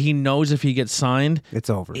to is he knows if he gets signed, It's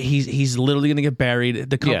over. he's literally going to get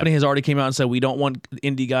buried. The company has already came out and said we don't want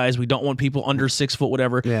indie guys, we don't want people under 6 foot,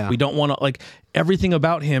 whatever. Yeah. We don't want to, like, everything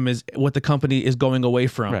about him is what the company is going away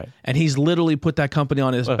from, Right. and he's literally put that company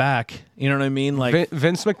on his back. You know what I mean? Like,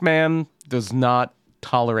 Vince McMahon does not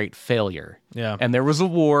tolerate failure. Yeah. And there was a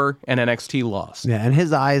war, and NXT lost. Yeah, in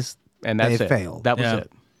his eyes, And that's they it. failed. That was Yeah.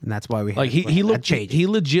 it. And that's why we like had he that looked change. he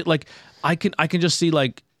legit, like, I can just see,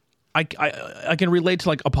 like, I can relate to,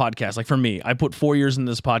 like, a podcast. Like, for me, I put 4 years in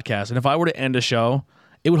this podcast, and if I were to end a show,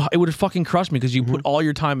 it would fucking crush me because you put all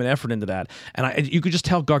your time and effort into that, and you could just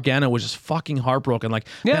tell Gargano was just fucking heartbroken. Like,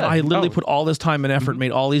 man, I literally put all this time and effort,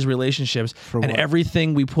 made all these relationships, and what?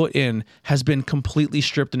 everything we put in has been completely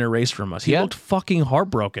stripped and erased from us. He looked fucking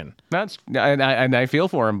heartbroken. That's and I feel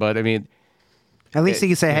for him, but I mean, At least he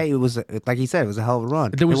can say, "Hey, it was like he said, it was a hell of a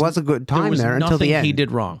run. It was a good time there until the end." He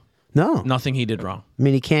did wrong. No, Nothing he did wrong. I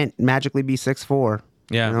mean, he can't magically be 6'4".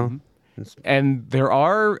 Yeah. You know? and there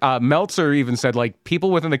are Meltzer even said, like,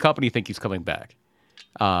 people within the company think he's coming back.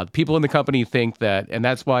 People in the company think that, and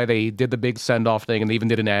that's why they did the big send-off thing, and they even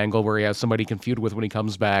did an angle where he has somebody to feud with when he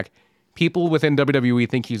comes back. People within WWE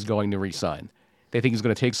think he's going to resign. They think he's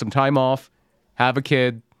going to take some time off, have a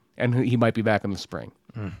kid, and he might be back in the spring.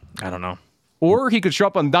 I don't know. Or he could show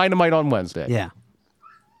up on Dynamite on Wednesday. Yeah.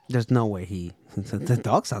 There's no way he. The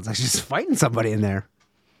dog sounds like she's fighting somebody in there.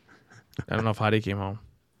 I don't know if Heidi came home.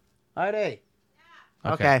 Heidi.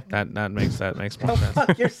 Okay. That makes more sense.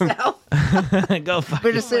 Fuck yourself. Go fuck.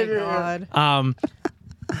 We're just Oh my sitting God.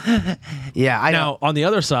 Yeah, I know. Now, on the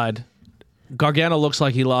other side, Gargano looks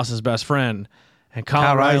like he lost his best friend, and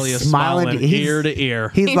Kyle O'Reilly is smiling He's- ear to ear.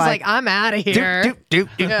 He's like, I'm out of here.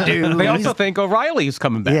 Doop. They also think O'Reilly's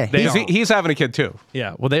coming back. Yeah, he's having a kid too.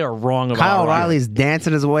 Yeah, well, they are wrong about Kyle O'Reilly. O'Reilly's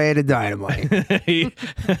dancing his way to Dynamite.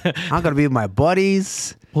 I'm gonna be with my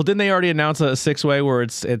buddies. Well, didn't they already announce a 6-way where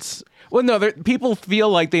it's Well, no, people feel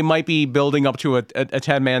like they might be building up to a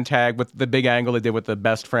 10-man tag with the big angle they did with the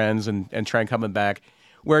best friends and Trent coming back,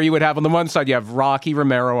 where you would have on the one side, you have Rocky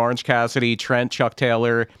Romero, Orange Cassidy, Trent, Chuck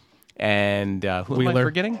Taylor, and who am I Wheeler.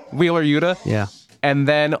 forgetting? Wheeler Yuta. Yeah. And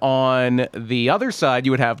then on the other side,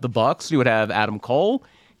 you would have the Bucks, you would have Adam Cole,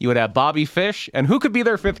 you would have Bobby Fish, and who could be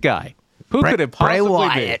their fifth guy? Who could it Bray possibly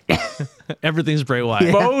Wyatt. be? everything's Bray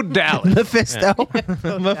Wyatt. Bo Dallas. Mephisto.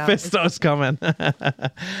 Mephisto's coming.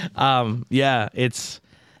 Yeah, it's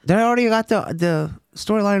They already got the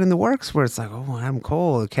storyline in the works where it's like, oh, I'm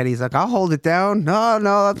Cole. Kenny's like, I'll hold it down. No,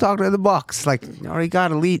 I'm talking to the Bucks. Like, you already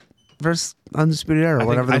got Elite versus Undisputed Era, or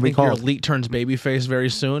whatever I they'll be think your called. elite turns babyface very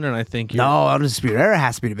soon, and I think you're, No, Undisputed Era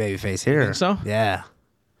has to be the babyface here. think so? Yeah.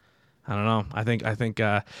 I don't know. I think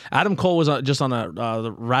Adam Cole was just on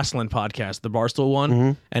the wrestling podcast, the Barstool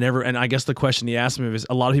one, and I guess the question he asked me is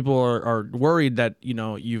a lot of people are worried that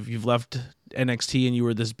you've left NXT and you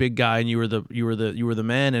were this big guy and you were the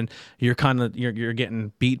man and you're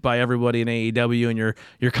getting beat by everybody in AEW and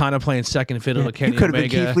you're kind of playing second fiddle to Kenny You could have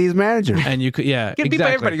been Omega. Keith Lee's manager. And you could Get beat by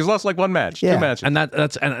exactly. everybody. He's lost like one match, Yeah. two matches. And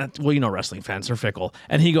that's well, wrestling fans are fickle.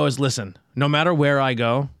 And he goes, listen, no matter where I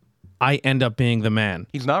go, I end up being the man.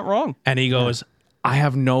 He's not wrong. And he goes, I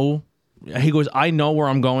have no. He goes, I know where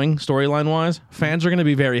I'm going storyline wise. Fans are going to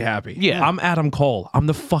be very happy. Yeah. I'm Adam Cole. I'm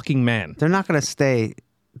the fucking man. They're not going to stay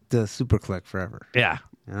the super click forever. Yeah.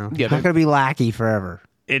 You know? Yeah, It's not going to be lackey forever.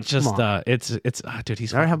 It's just, Come on. it's, dude,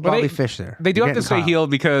 he's They already have Well, Bobby they- Fish there. They do You're have to getting stay Kyle.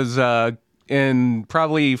 healed because in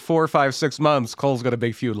probably 4, 5, 6 months, Cole's got a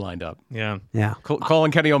big feud lined up. yeah. Yeah. Cole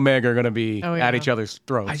and Kenny Omega are going to be Oh, yeah. at each other's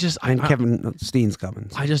throats. And Kevin Steen's coming.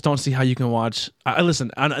 I just don't see how you can watch. I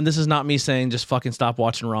listen, and this is not me saying just fucking stop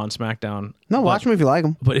watching Raw and SmackDown. No, watch them if you like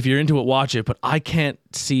them. But if you're into it, watch it. But I can't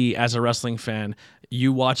see as a wrestling fan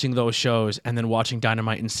you watching those shows and then watching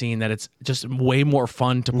Dynamite and seeing that it's just way more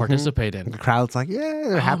fun to participate in. The crowd's like, yeah,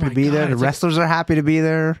 they're happy my to be there. God, The it's like- wrestlers are happy to be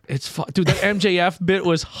there. It's fun. Dude, that MJF bit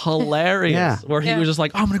was hilarious. Yeah. Where he was just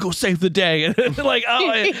like, I'm gonna go save the day. And like,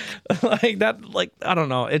 like that, like, I don't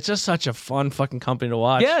know. It's just such a fun fucking company to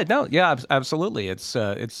watch. Absolutely. It's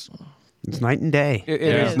It's night and day. it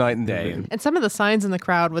Yeah. is night and day. And some of the signs in the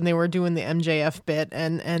crowd when they were doing the MJF bit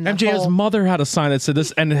and the MJF's whole- mother had a sign that said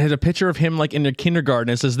this, and it had a picture of him like in their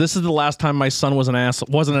kindergarten. It says, "This is the last time my son wasn't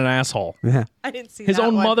an asshole." Yeah. I didn't see His that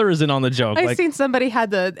own one. mother is in on the joke. I Like, seen somebody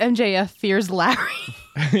had the MJF fears Larry.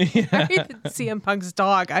 CM Punk's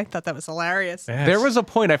dog. I thought that was hilarious. There was a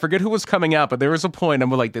point, I forget who was coming out, but there was a point,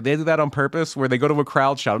 I'm like, did they do that on purpose? Where they go to a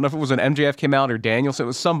crowd shot. I don't know if it was an MJF came out or Danielson, it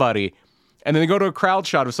was somebody. And then they go to a crowd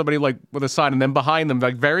shot of somebody like with a sign, and then behind them,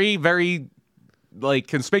 like very, very like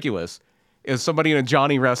conspicuous, is somebody in a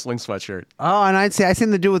Johnny Wrestling sweatshirt. Oh, and I seen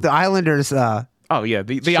the dude with the Islanders. Oh yeah,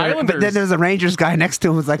 the shirt, Islanders. But then there's a Rangers guy next to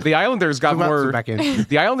him. Who's like, The Islanders got zoom out, zoom more. back in.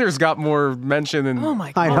 The Islanders got more mention and Oh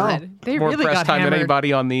my I know. god, they more really press got time hammered. than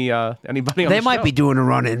anybody on the They the might show. be doing a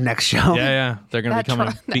run in next show. yeah, they're gonna That, be coming,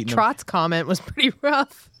 that beating them. Trotz comment was pretty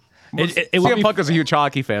rough. It would CM be Punk is a huge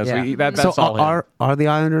hockey fan, so Yeah. that's So all him. are the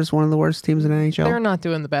Islanders one of the worst teams in NHL? They're not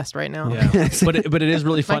doing the best right now. Yeah. but it is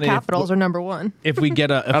really My funny. Capitals are number one. If we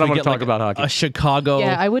get a, if I don't we wanna get talk like about hockey. a Chicago,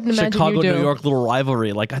 Yeah, I wouldn't imagine Chicago, you do. New York little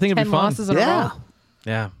rivalry. Like I think it'd 10 be fun. losses in a Yeah. row.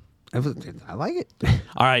 Yeah. I like it.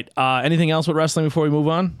 All right. Anything else with wrestling before we move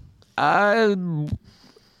on?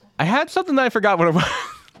 I had something that I forgot what it was.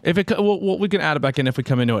 If it, we can add it back in if we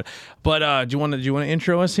come into it. But do you want to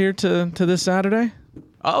intro us here to this Saturday?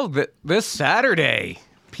 Oh, this Saturday,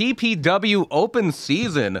 PPW open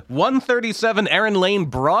season, 137 Aaron Lane,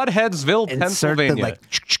 Broadheadsville, Insert the Pennsylvania.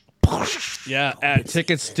 Yeah,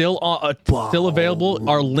 tickets still available.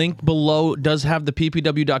 Our link below does have the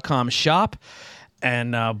ppw.com shop,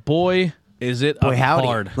 and boy, is it Boy, a howdy.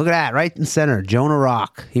 card. Look at that, right in center. Jonah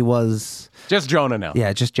Rock. He was, Just Jonah now.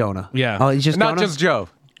 just Jonah. Yeah. Oh, he's just Not Jonah? just Joe.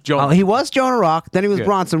 Jonah. Oh, he was Jonah Rock. Then he was Yeah.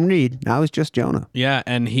 Bronson Reed. Now he's just Jonah. Yeah,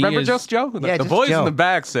 and he Remember is, just Joe? The Yeah, just boys Joe. in the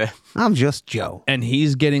back said. I'm just Joe. and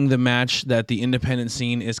he's getting the match that the independent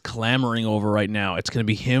scene is clamoring over right now. It's going to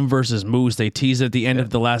be him versus Moose. They teased at the end of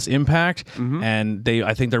the last Impact, and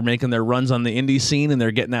I think they're making their runs on the indie scene, and they're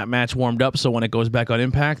getting that match warmed up. So when it goes back on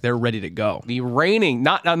Impact, they're ready to go. The reigning,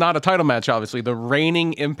 not a title match, obviously, the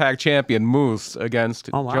reigning Impact champion, Moose, against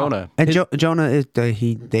Jonah. And Jonah is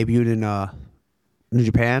he debuted in New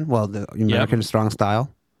Japan. Well, the American Strong Style.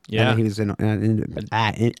 Yeah. And he was in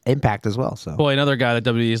Impact as well. So Boy, another guy that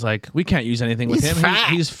WWE is like, we can't use anything with He's him. fat.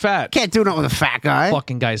 He's fat. can't do nothing with a fat guy.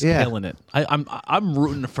 Fucking guy's Yeah. killing it. I'm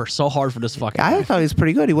rooting for so hard for this fucking I guy. thought he was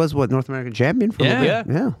pretty good. He was North American champion for a little Yeah.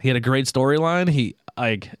 bit. Yeah. He had a great storyline.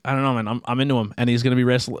 I don't know, man. I'm into him, and he's going to be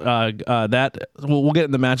wrestling that. We'll get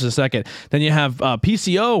in the match in a second. Then you have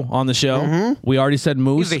PCO on the show. Mm-hmm. We already said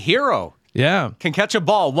Moose. He's a hero. Yeah. Can catch a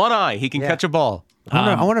ball. One eye. He can catch a ball.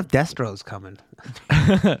 I wonder if Destro's coming.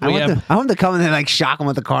 I We want him to come and then like shock him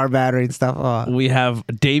with the car battery and stuff. Oh. We have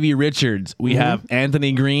Davey Richards. We have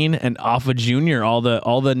Anthony Green and Alpha Jr. All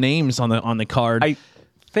the names on the card. I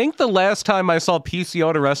think the last time I saw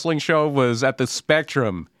PCO at a wrestling show was at the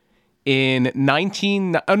Spectrum in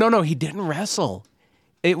 19. Oh no, he didn't wrestle.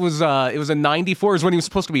 It was in '94 is when he was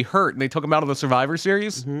supposed to be hurt, and they took him out of the Survivor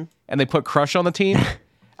Series, and they put Crush on the team.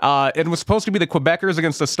 It was supposed to be the Quebecers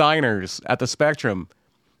against the Steiners at the Spectrum,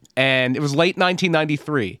 and it was late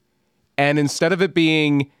 1993. And instead of it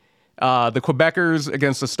being the Quebecers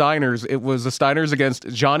against the Steiners, it was the Steiners against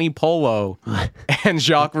Johnny Polo and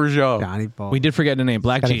Jacques Rougeau. Johnny Paul. we did forget the name.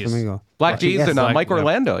 Black Scotty G's. Flamingo. Black G's Yes, and Black- Mike yeah.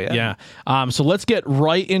 Orlando, yeah. Yeah. So let's get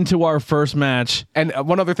right into our first match. And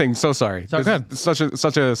one other thing, so sorry. all This good. is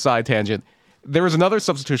such a side tangent. There was another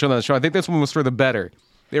substitution on the show. I think this one was for the better.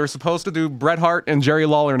 They were supposed to do Bret Hart and Jerry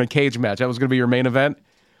Lawler in a cage match. That was going to be your main event.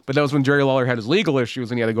 But that was when Jerry Lawler had his legal issues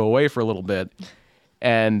and he had to go away for a little bit.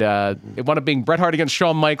 And it wound up being Bret Hart against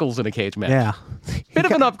Shawn Michaels in a cage match. Yeah. Bit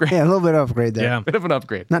of an upgrade. Yeah, a little bit of upgrade there. Yeah. Bit of an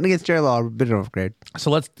upgrade. Nothing against Jerry Lawler, a bit of upgrade. So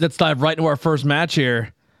let's dive right into our first match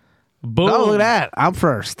here. Boom. Oh, look at that. I'm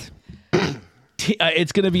first.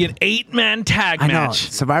 It's going to be an 8-man tag I know.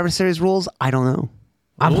 match. Survivor Series rules, I don't know.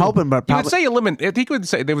 I'm hoping, but You probably. would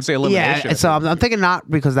say they would say elimination. Yeah, so I'm thinking not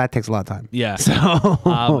because that takes a lot of time. Yeah. So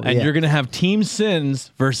And yeah. you're going to have Team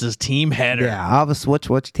Sins versus Team Header. Yeah, I'll have a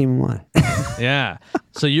switch. Which team am I? Yeah.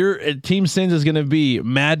 So your Team Sins is going to be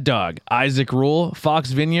Mad Dog, Isaac Rule,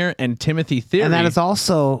 Fox Vineyard, and Timothy Theory. And that is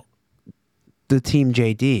also the Team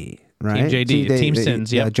JD, right? Team JD, Team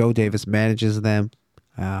Sins, Yeah, yep. Joe Davis manages them.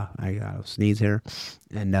 I got a sneeze here,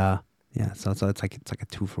 and yeah, so it's like a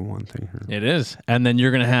 2-for-1 thing here. It is. And then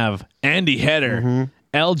you're going to have Andy Header,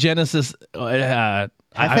 L Genesis.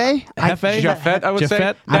 Hefe? Hefe? Jaffet, I would say.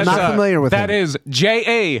 Jaffet? I'm not familiar with that. him. Is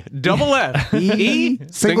JAFFE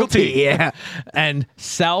single T. Yeah. And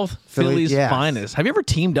South Philly's yeah. finest. Have you ever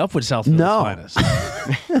teamed up with South Philly's No. finest?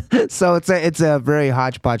 So it's a very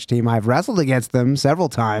hodgepodge team. I've wrestled against them several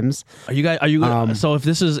times. Are you so if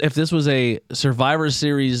this was a Survivor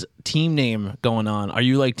Series team name going on, are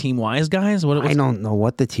you like Team Wise guys? I don't know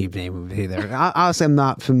what the team name would be there. Honestly, I'm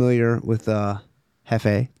not familiar with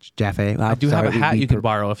Hefe, Jaffe. I do have a hat you could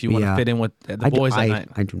borrow if you want to fit in with the boys that night.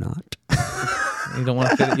 I do not. You don't want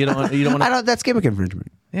to fit. You don't want to. That's gimmick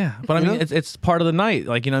infringement. Yeah, but I mean, it's part of the night.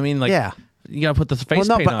 Like, you know what I mean? Like, Yeah. you gotta put the face Well,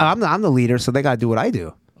 no, paint but on. I'm the leader, so they gotta do what I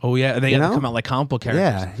do. Oh yeah, and they got to know? come out like comic book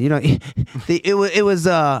characters. Yeah, it was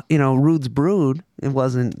Rude's Brood. It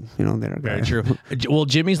wasn't their guy. Very true. Well,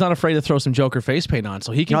 Jimmy's not afraid to throw some Joker face paint on,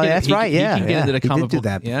 so he can. No, get, that's he, right. He Yeah, can get into the he comic did do book.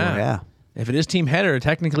 that before. Yeah. If it is Team Header,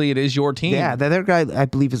 technically it is your team. Yeah, the other guy I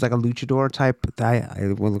believe is like a luchador type.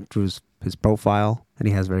 I will look through his profile, and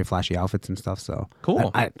he has very flashy outfits and stuff. So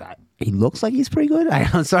Cool. He looks like he's pretty good.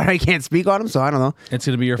 I'm sorry, I can't speak on him, so I don't know. It's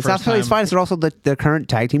going to be your South first time. Philly's finest. They're also the current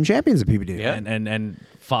tag team champions of PPW. Yeah. And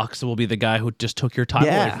Fox will be the guy who just took your title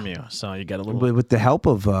away Yeah. from you. So you got a little. With the help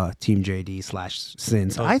of Team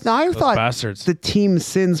JD/Sins. I those thought bastards. the Team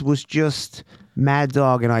Sins was just Mad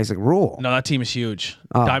Dog and Isaac Rule. No, that team is huge.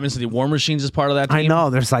 Diamond City War Machines is part of that team. I know.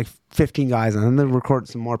 There's like 15 guys, and then they record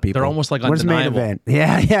some more people. They're almost like Where's the main Undeniable. event?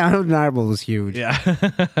 Yeah, Undeniable was huge. Yeah.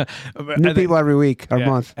 New people every week or Yeah.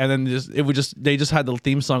 month. And then they just had the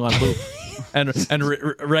theme song on loop, and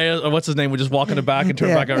Ray, what's his name, would just walk in the back and turn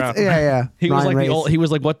Yeah, back around. yeah. He was Ryan like Reis. he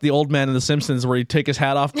was like what the old man in The Simpsons, where he'd take his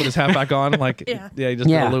hat off, put his hat back on, like Yeah. he just did a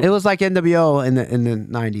Yeah, loop. it was like NWO in the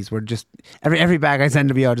 90s, where just every bad guy's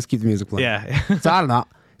NWO, just keep the music playing. Yeah. So I don't know.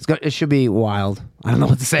 It should be wild. I don't know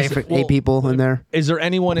what to say for 8 people in there. Is there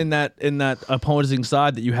anyone in that opposing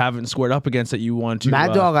side that you haven't squared up against that you want to?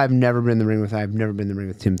 Mad Dog, I've never been in the ring with. I've never been in the ring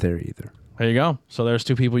with Tim Theory either. There you go. So there's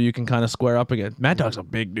 2 people you can kind of square up against. Mad Dog's a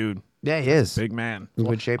big dude, Yeah, he is. big man. In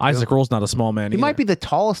good shape. Isaac too. Roll's not a small man. He either. might be the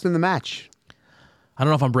tallest in the match. I don't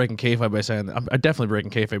know if I'm breaking kayfabe by saying that. I'm definitely breaking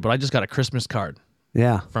kayfabe, but I just got a Christmas card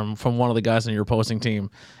Yeah. from one of the guys on your opposing team,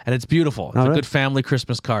 and it's beautiful. It's a really? good family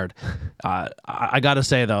Christmas card. I gotta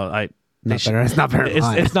say though, It's not better than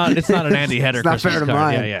mine. it's not an Andy Header It's not Christmas fair to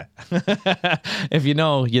card. mine. Yeah. If you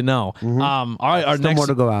know, you know. All right, our Still next more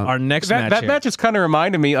to go out. Our next match. That here. match just kind of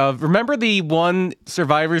reminded me of, remember the one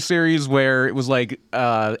Survivor Series where it was like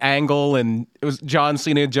Angle and it was John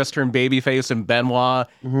Cena had just turned babyface and Benoit,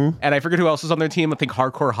 and I forget who else was on their team. I think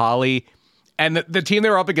Hardcore Holly. And the team they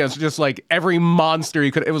were up against was just like every monster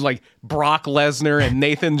you could. It was like Brock Lesnar and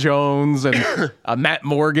Nathan Jones and Matt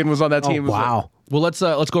Morgan was on that team. It was Wow. Well, let's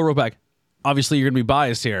go real back. Obviously, you're gonna be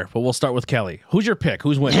biased here, but we'll start with Kelly. Who's your pick?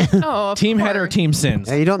 Who's winning? Oh, of Team Header or course. Team Sins?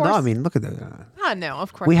 Yeah, you don't know. course. I mean, look at that. No,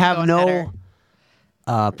 of course. We I'm have going no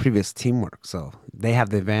Header. previous teamwork, so they have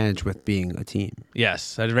the advantage with being a team.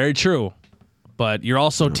 Yes, that's very true. But you're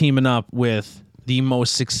also teaming up with the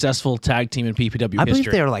most successful tag team in PPW I believe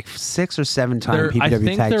history. they're like 6 or 7 time They're- PPW I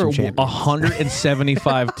think tag they're team champions.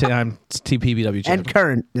 175 time PPW champions. And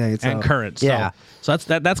current. Yeah, so- And current. So, Yeah. so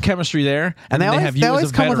that's chemistry there. And they always, have you they as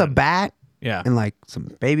always come with a veteran. bat Yeah. and like some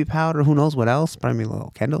baby powder, who knows what else, probably a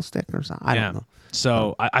little kendo stick or something. I don't know.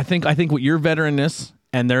 So I think with your veteranness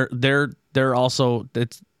and they're also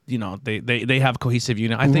they have cohesive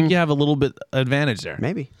unit. I think you have a little bit advantage there.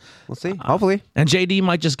 Maybe. We'll see. Hopefully. And JD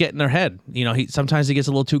might just get in their head. Sometimes he gets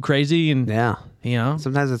a little too crazy and Yeah.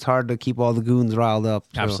 Sometimes it's hard to keep all the goons riled up.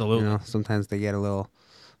 So, Absolutely. Sometimes they get a little.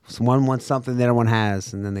 One wants something the other one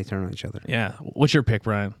has, and then they turn on each other. yeah. What's your pick,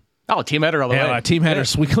 Brian? Oh, Team Header all the way. Yeah, Team Header,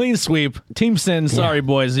 clean sweep. Team Sin, sorry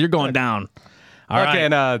boys, you're going down. All right. Okay,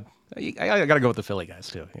 and I got to go with the Philly guys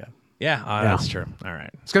too. Yeah, Yeah, that's true. All right.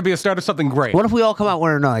 it's gonna be a start of something great. What if we all come out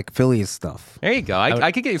wearing like Phillies stuff? There you go.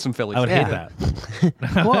 I could get you some Phillies. I would Yeah. hate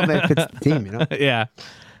that. Well, it fits the team, you know. Yeah.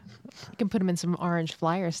 You can put them in some orange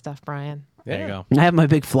flyer stuff, Brian. There you go. I have my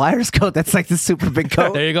big Flyers coat. That's like the super big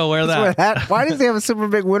coat. There you go. Wear Just that. Why does he have a super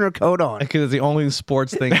big winter coat on? Because it's the only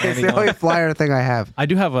sports thing. It's the only Flyer thing I have. I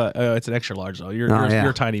do have it's an extra large though. You're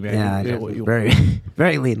a tiny man. Yeah, very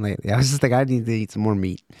very lean lately. I was just thinking I need to eat some more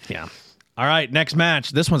meat. Yeah. All right, next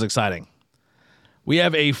match. This one's exciting. We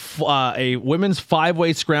have a women's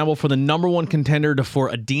 5-way scramble for the #1 contender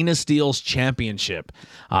for Adina Steele's championship.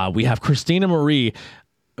 We have Christina Marie,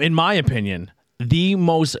 in my opinion, the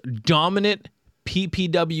most dominant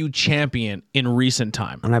PPW champion in recent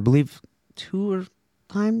time. And I believe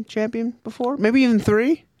 2-time champion before, maybe even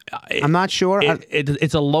 3. I'm not sure.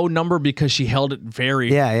 It's a low number because she held it very.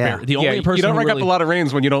 The only person you don't who rank really, up a lot of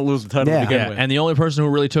reigns when you don't lose the title to begin with. and the only person who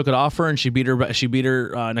really took it off her and she beat her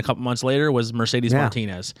in a couple months later was Mercedes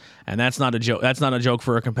Martinez, and that's not a joke. That's not a joke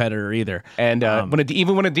for a competitor either. And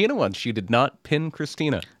even when Adina won, she did not pin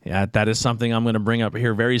Christina. Yeah, that is something I'm going to bring up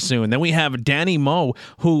here very soon. Then we have Danny Moe,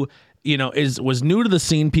 who was new to the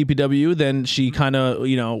scene PPW. Then she kind of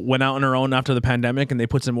went out on her own after the pandemic, and they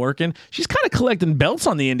put some work in. She's kind of collecting belts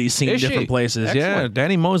on the indie scene in different places. Excellent. Yeah,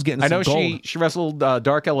 Danny Moe's getting. Some gold. She wrestled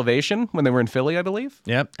Dark Elevation when they were in Philly, I believe.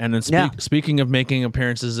 Yep, and then speaking of making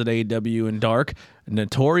appearances at AEW and Dark,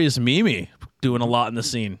 Notorious Mimi doing a lot in the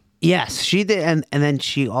scene. Yes, she did, and then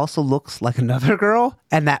she also looks like another girl,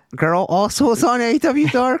 and that girl also was on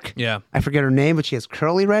AEW Dark. Yeah, I forget her name, but she has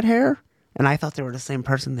curly red hair. And I thought they were the same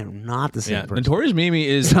person. They're not the same person. Notorious Mimi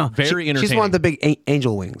is very entertaining. She's one of the big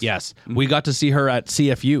angel wings. Yes. We got to see her at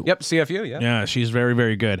CFU. Yep, CFU, yeah. Yeah, she's very,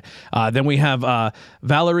 very good. Then we have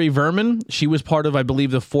Valerie Verman. She was part of, I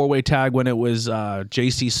believe, the 4-way tag when it was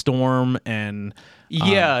JC Storm and...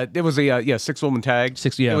 it was a 6-woman tag.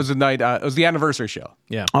 It was a night. It was the anniversary show.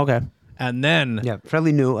 Yeah. Okay. And then... Yeah,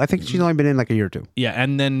 fairly new. I think she's only been in like a year or two. Yeah,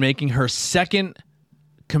 and then making her second...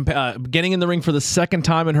 getting in the ring for the second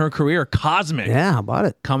time in her career, Cosmic. Yeah, how about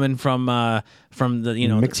it? Coming from the mixed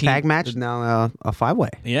the team, tag match, now a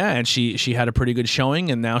 5-way. Yeah, and she had a pretty good showing,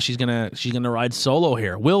 and now she's gonna ride solo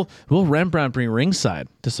here. Will Rembrandt bring ringside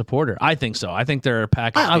to support her? I think so. I think they're a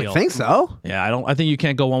package I deal. would think so. Yeah, I think you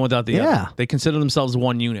can't go one without the other. They consider themselves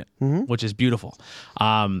one unit, which is beautiful.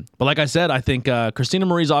 But like I said, I think Christina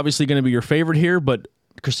Marie's obviously going to be your favorite here, but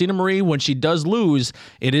Christina Marie, when she does lose,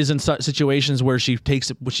 it is in situations where she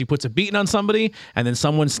puts a beating on somebody, and then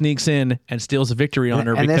someone sneaks in and steals a victory on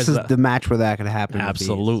her. And because this is the match where that could happen.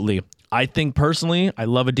 Absolutely. I think personally, I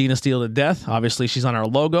love Adina Steele to death. Obviously, she's on our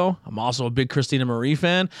logo. I'm also a big Christina Marie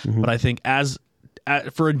fan, but I think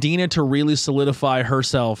for Adina to really solidify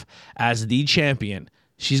herself as the champion,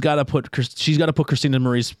 she's got to put Christina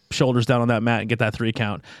Marie's shoulders down on that mat and get that 3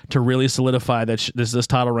 count to really solidify that this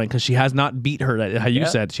title reign, because she has not beat her. How you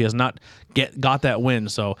said, she has not got that win.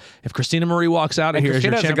 So if Christina Marie walks out of here as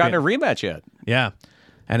your champion, Christina hasn't gotten a rematch yet. Yeah,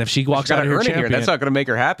 and if she walks out of here champion, that's not going to make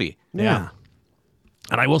her happy. Yeah.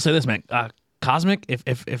 And I will say this, man. Cosmic,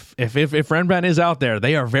 if Rembrandt is out there,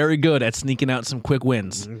 they are very good at sneaking out some quick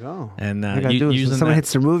wins. There you go. And using someone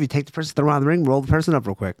hits their move, you take the person, throw around the ring, roll the person up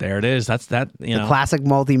real quick. There it is. That's that. The classic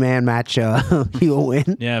multi-man match. You'll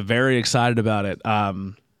win. Yeah, very excited about it.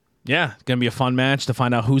 Gonna be a fun match to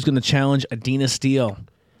find out who's gonna challenge Adina Steele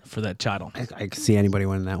for that title. I can see anybody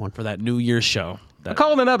winning that one for that New Year's show. I'm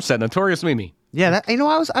calling an upset. Notorious Mimi. Yeah,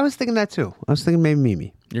 I was thinking that too. I was thinking maybe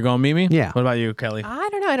Mimi. You're going Mimi? Yeah. What about you, Kelly? I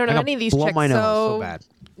don't know. I don't know any of these blow chicks. my nose so bad.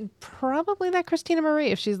 Probably that Christina Marie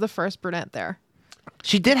if she's the first brunette there.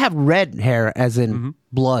 She did have red hair, as in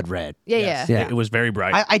blood red. Yeah. It was very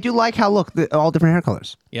bright. I do like how all different hair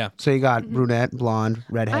colors. Yeah. So you got brunette, blonde,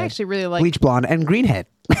 redhead. I actually really like bleach blonde and green head.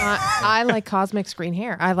 I like Cosmic's green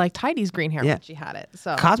hair. I like Tidy's green hair when she had it.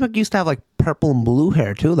 So Cosmic used to have like purple and blue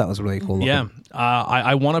hair too. That was really cool looking. Yeah.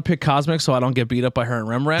 I want to pick Cosmic so I don't get beat up by her and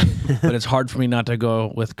Rembrandt, but it's hard for me not to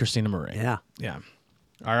go with Christina Marie. Yeah. Yeah.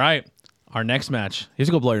 All right. Our next match. You have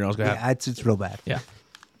to go blow your nose. Go ahead. Yeah, it's real bad. Yeah.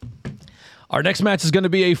 Our next match is going to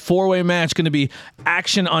be a 4-way match. Going to be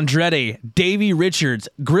Action Andretti, Davey Richards,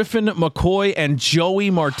 Griffin McCoy, and Joey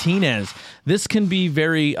Martinez. This can be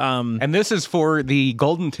very... and this is for the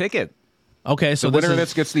golden ticket. Okay, so the winner of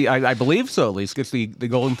this gets the... I believe so, at least, gets the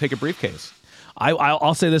golden ticket briefcase.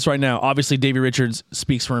 I'll say this right now. Obviously, Davey Richards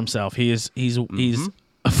speaks for himself. He's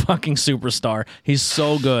a fucking superstar. He's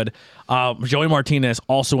so good. Joey Martinez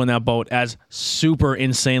also in that boat as super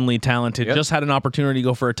insanely talented. Yep. Just had an opportunity to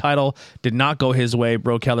go for a title. Did not go his way.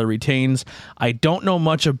 Bro Keller retains. I don't know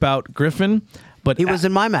much about Griffin, but he was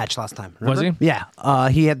in my match last time. Remember? Was he? Yeah.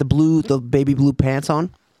 He had the baby blue pants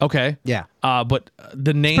on. Okay. Yeah. But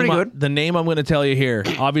the name, pretty good. the name I'm going to tell you here,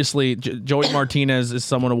 obviously, Joey Martinez is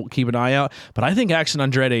someone to keep an eye out. But I think Action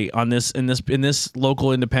Andretti on this in this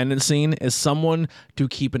local independent scene is someone to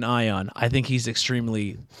keep an eye on. I think he's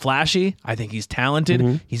extremely flashy. I think he's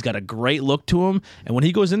talented. He's got a great look to him, and when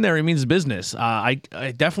he goes in there, he means business. I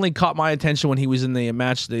definitely caught my attention when he was in the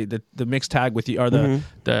match, the mixed tag with you, or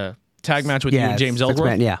the tag match with you and James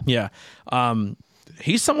Ellsworth. Yeah.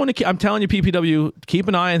 He's someone to I'm telling you, PPW, keep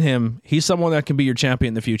an eye on him. He's someone that can be your champion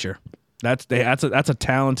in the future. That's a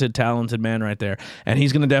talented man right there, and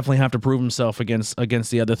he's going to definitely have to prove himself against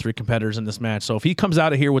the other three competitors in this match. So if he comes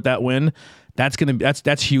out of here with that win,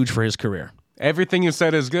 that's huge for his career. Everything you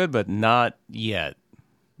said is good, but not yet.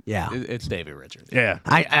 Yeah. It's David Richards. Yeah,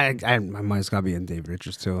 My mind's got to be in Dave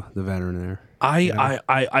Richards too, the veteran there.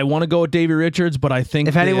 I want to go with Davey Richards, but I think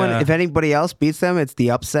if anybody else beats them, it's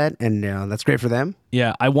the upset, and that's great for them.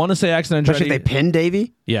 Yeah, I want to say Action Andretti. Especially if they pin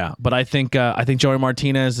Davey. Yeah, but I think Joey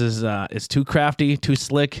Martinez is too crafty, too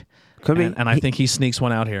slick. Could be, and I think he sneaks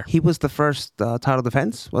one out here. He was the first title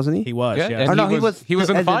defense, wasn't he? He was. Yeah, Yeah. and Or no, he was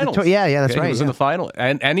in the finals. Yeah, that's right. He was in yeah. the final,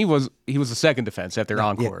 and he was the second defense after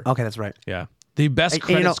encore. Okay, that's right. Yeah. The best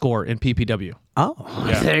credit score in PPW. Oh,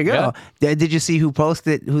 there you go. Did you see who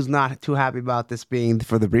posted? Who's not too happy about this being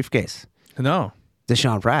for the briefcase? No.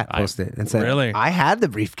 Deshaun Pratt posted and said, Really? I had the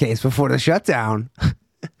briefcase before the shutdown.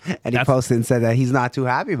 And he posted and said that he's not too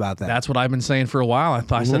happy about that. That's what I've been saying for a while. I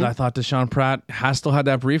thought Deshaun Pratt still had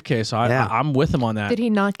that briefcase. So I'm with him on that. Did he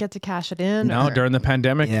not get to cash it in? No, during the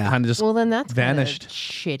pandemic, kind of just well, then that's vanished.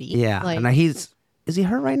 Shitty. Yeah. Like, And is he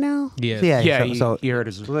hurt right now? He is. Yeah. So he hurt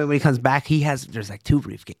his. When he comes back, there's like two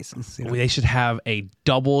briefcases. You know? They should have a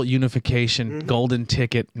double unification golden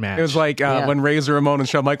ticket match. It was like when Razor Ramon and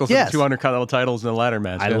Shawn Michaels had the 200 Continental titles in the ladder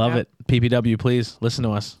match. I love it. PPW, please listen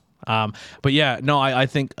to us. But yeah, no, I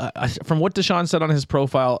think from what Deshaun said on his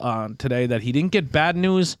profile today, that he didn't get bad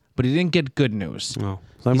news, but he didn't get good news. Oh.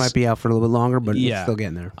 So he might be out for a little bit longer, but he's still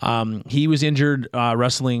getting there. He was injured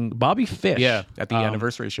wrestling Bobby Fish. Yeah, at the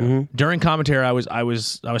anniversary show. During commentary, I was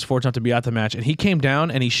fortunate enough to be at the match, and he came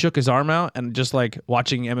down and he shook his arm out, and just like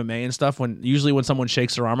watching MMA and stuff, usually when someone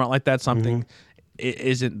shakes their arm out like that, something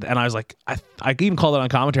isn't. And I was like, I even called it on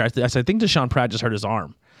commentary. I said, I think Deshaun Pratt just hurt his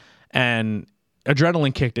arm, and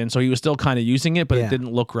adrenaline kicked in, so he was still kind of using it, but it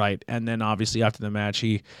didn't look right. And then obviously after the match,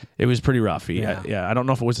 it was pretty rough. I don't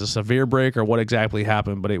know if it was a severe break or what exactly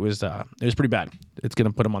happened, but it was pretty bad. It's going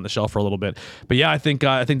to put him on the shelf for a little bit. But yeah, I think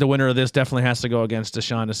the winner of this definitely has to go against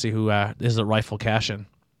Deshaun to see who is the rightful cash in.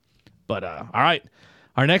 But all right,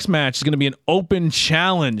 our next match is going to be an open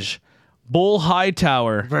challenge. Bull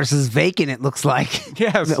Hightower Versus Vacant, it looks like.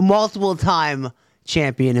 Yes. Multiple time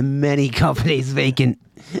champion in many companies, Vacant.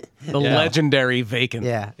 The legendary Vacant.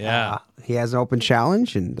 Yeah. He has an open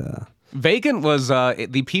challenge, and Vacant was the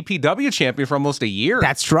PPW champion for almost a year.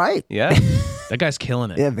 that's right. Yeah. that guy's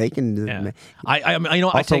killing it. Yeah, Vacant. Yeah.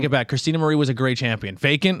 I take it back. Christina Marie was a great champion.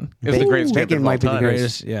 Vacant Is the greatest Vacant champion might of be all the time.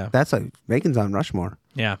 greatest. Yeah. That's Vacant's on Rushmore.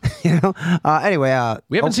 Yeah. You know. Anyway,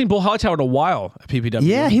 We haven't seen Bull Hightower in a while at PPW.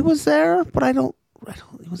 Yeah, he was there, but I don't.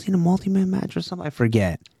 Was he in a multi-man match or something? I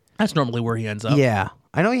forget. That's normally where he ends up. Yeah,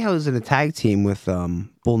 I know he was in a tag team with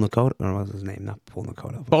Bull Nakota. Or what was his name? Not Bull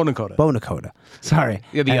Nakota. Bo Nakota. Bo Nakota. Sorry.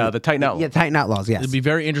 Yeah, the Titan Outlaws. Yeah, Titan Outlaws. Yes. It'd be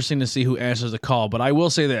very interesting to see who answers the call, but I will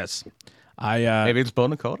say this. Maybe it's Bo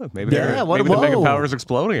Nakota. Maybe, what maybe the a Mega Bo. Powers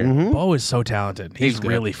explode here. Bo is so talented. He's good.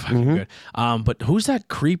 really fucking good. But who's that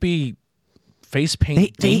creepy face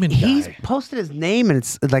paint demon He's guy? posted his name and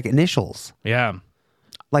it's like initials, Yeah.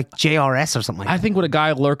 like JRS or something like I that. think with a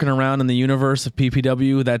guy lurking around in the universe of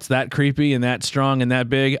PPW that's that creepy and that strong and that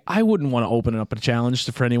big, I wouldn't want to open up a challenge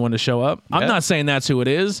for anyone to show up. I'm not saying that's who it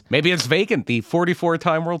is. Maybe it's Vacant, the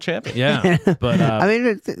 44-time world champion. Yeah. But I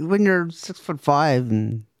mean, when you're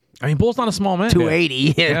 6'5" and Bull's not a small man.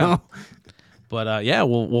 280, you know. But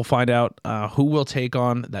we'll find out who will take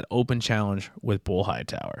on that open challenge with Bull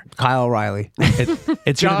Hightower. Kyle O'Reilly,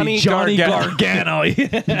 It's Johnny Gargano.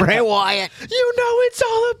 Yeah. Bray Wyatt. You know it's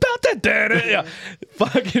all about that. Yeah.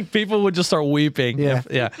 Fucking people would just start weeping.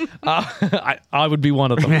 Yeah. I would be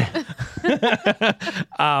one of them.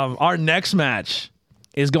 Our next match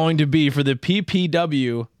is going to be for the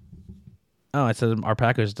PPW. Oh, it said our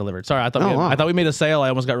package is delivered. Sorry, I thought we made a sale. I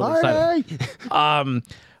almost got really excited.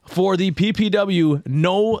 For the PPW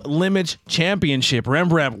No Limits Championship,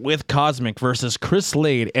 Rembrandt with Cosmic versus Chris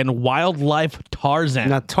Slade and Wildlife Tarzan.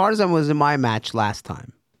 Now Tarzan was in my match last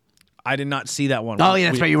time. I did not see that one. Oh yeah,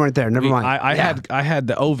 that's right. You weren't there. Never mind. I had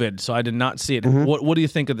the Ovid, so I did not see it. What do you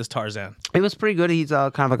think of this Tarzan? It was pretty good. He's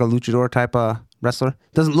kind of like a luchador type of wrestler.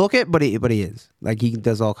 Doesn't look it, but he is. Like he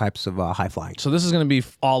does all types of high flying. So this is going to be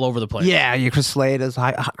all over the place. Yeah, Chris Slade is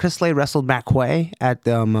Chris Slade wrestled Matt Quay at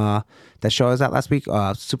that show I was at last week,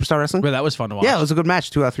 Superstar Wrestling. But that was fun to watch. Yeah, it was a good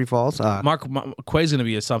match. 2 out of 3 falls. Mark Quay's going to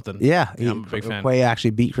be a something. Yeah, I'm a big fan. Quay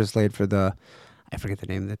actually beat Chris Slade for I forget the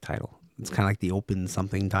name of the title. It's kind of like the open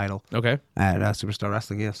something title. Okay. At Superstar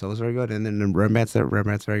Wrestling, yeah. So it was very good. And then Rembrandt's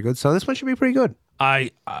very good. So this one should be pretty good. I'm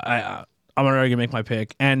already gonna make my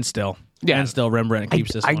pick, and still, Rembrandt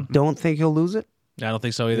keeps this I one. don't think he'll lose it. I don't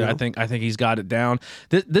think so either. No. I think he's got it down.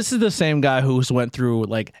 This is the same guy who's went through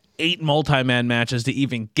like 8 multi-man matches to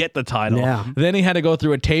even get the title. Yeah. Then he had to go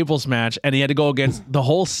through a tables match, and he had to go against the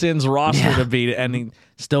whole Sins roster Yeah. to beat it, and he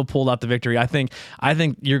still pulled out the victory. I think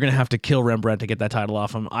you're gonna have to kill Rembrandt to get that title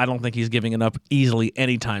off him. I don't think he's giving it up easily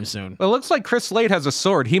anytime soon. Well, it looks like Chris Slade has a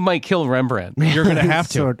sword. He might kill Rembrandt. You're gonna have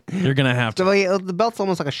to. Sword. You're gonna have to. So the belt's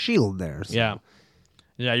almost like a shield there. So. Yeah.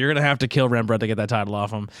 Yeah, you're gonna have to kill Rembrandt to get that title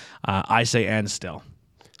off him. I say and still.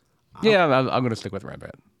 Yeah, I'm going to stick with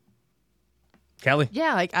Rembrandt. Kelly.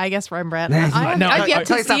 Yeah, I guess Rembrandt. Now, I've yet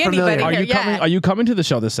to it's not see familiar. anybody Are here. you coming? Are you coming to the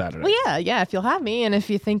show this Saturday? Well, yeah. If you'll have me, and if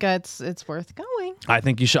you think it's worth going, I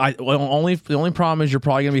think you should. The only problem is you're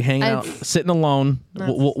probably gonna be hanging out, sitting alone.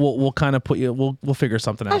 We'll kind of put you. We'll figure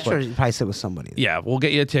something out. I'm sure but- you probably sit with somebody. yeah, we'll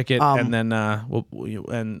get you a ticket and then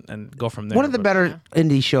and go from there. One of the But better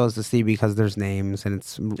indie shows to see because there's names and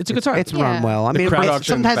it's a good time. It's Yeah. run well. I mean, crowd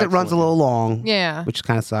sometimes it production's runs a little long. Yeah. which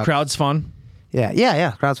kind of sucks. crowd's fun.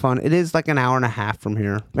 Yeah. Crowd's fun. It is like an hour and a half from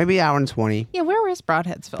here, maybe an hour and 20. yeah. Where is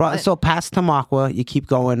Broadheadsville? So past Tamaqua, you keep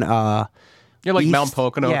going. You're like east, Mount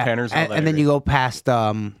Pocono, yeah, Tanner's, and then you go past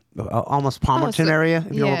almost Palmerton so- area.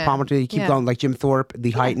 If you know where yeah, Palmerton, you keep yeah. going like Jim Thorpe,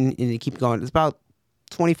 Lee Heighton, and you keep going. It's about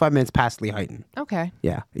 25 minutes past Lee Heighton. Okay.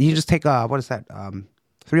 Yeah, you just take what is that?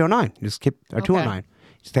 309. You just keep or 209.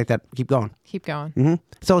 Just take that. Keep going. Keep going. Hmm.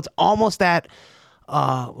 So it's almost at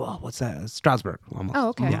what's that? Strasbourg. Almost. Oh,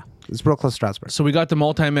 okay. Yeah, it's real close to Strasbourg. So we got the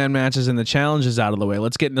multi-man matches and the challenges out of the way.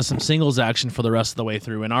 Let's get into some singles action for the rest of the way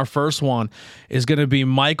through. And our first one is going to be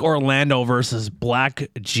Mike Orlando versus Black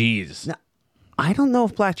G's. Now, I don't know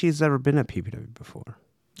if Black Cheese has ever been at PPW before.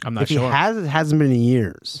 I'm not If sure. he has, it hasn't been in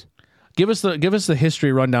years. Give us the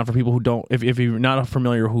history rundown for people who don't, if you're not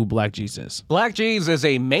familiar who Black G's is. Black G's is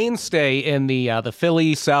a mainstay in the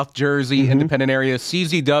Philly, South Jersey independent area,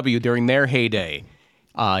 CZW during their heyday.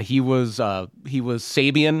 He was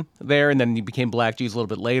Sabian there, and then he became Black G's a little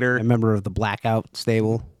bit later. A member of the Blackout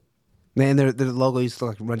stable. Man, their logo used to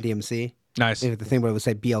look like Run DMC. Nice. They had the thing where it would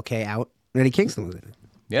say BLK out. And Eddie Kingston was in it.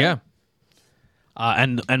 Yeah.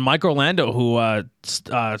 And Mike Orlando, who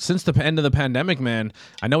since the end of the pandemic, man,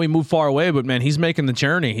 I know he moved far away, but man, he's making the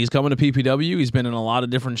journey. He's coming to PPW. He's been in a lot of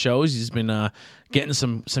different shows. He's been getting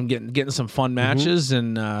some fun matches,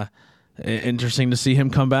 and interesting to see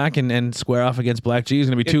him come back and square off against Black G. He's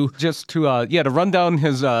gonna be Just to run down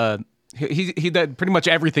his he did pretty much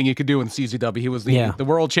everything you could do in CZW. He was the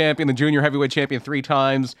world champion, the junior heavyweight champion 3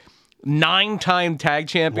 times. 9-time tag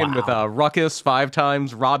champion with Ruckus 5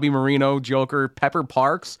 times, Robbie Marino, Joker, Pepper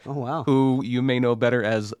Parks, who you may know better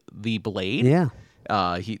as The Blade. Yeah.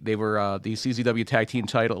 They were the CZW Tag Team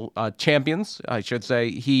title champions, I should say.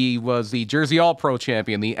 He was the Jersey All-Pro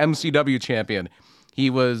champion, the MCW champion. He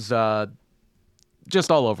was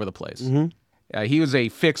just all over the place. He was a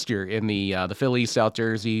fixture in the Philly, South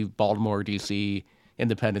Jersey, Baltimore, D.C.,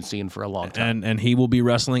 independent scene for a long time. and he will be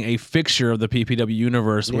wrestling a fixture of the PPW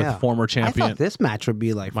universe with former I champion. thought this match would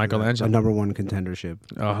be like Michelangelo. a number 1 contendership.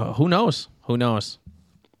 Who knows? Who knows?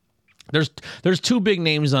 There's 2 big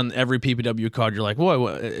names on every PPW card. You're like, boy,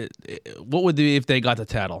 what would they be if they got the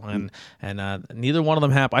title? And neither one of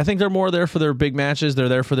them happened. I think they're more there for their big matches. They're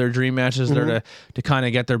there for their dream matches. They're to kind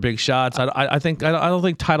of get their big shots. I don't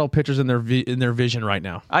think title pictures in their vision right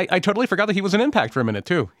now. I totally forgot that he was in Impact for a minute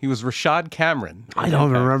too. He was Rashad Cameron. I don't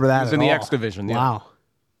even remember that He was at in the all. X division. Yeah. Wow.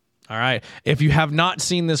 All right. If you have not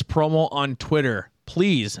seen this promo on Twitter,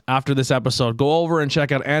 please, after this episode, go over and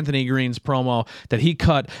check out Anthony Green's promo that he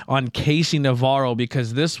cut on Casey Navarro,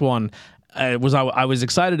 because this one I was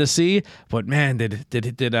excited to see, but man,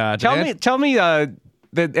 Tell me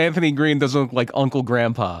that Anthony Green doesn't look like Uncle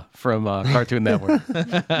Grandpa from Cartoon Network.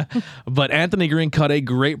 But Anthony Green cut a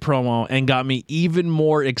great promo and got me even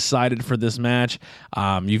more excited for this match.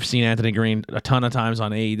 You've seen Anthony Green a ton of times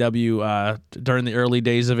on AEW during the early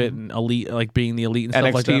days of it, and Elite, like being the Elite and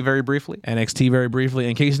stuff like that. NXT very briefly. NXT very briefly.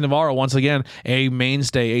 And Casey Navarro, once again, a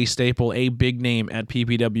mainstay, a staple, a big name at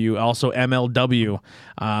PPW, also MLW.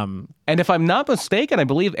 And if I'm not mistaken, I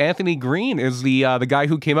believe Anthony Green is the guy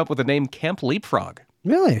who came up with the name Camp Leapfrog.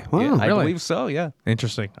 Really? Wow. Yeah, I really? believe so. Yeah,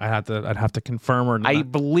 Interesting. I'd have to confirm or not. I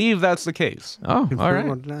believe that's the case. Oh, all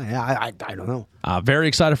right. Yeah, I don't know. Very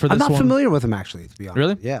excited for this I'm not one. familiar with him, actually, to be honest.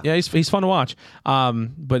 Really? Yeah. Yeah, he's fun to watch.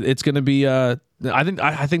 But it's going to be. I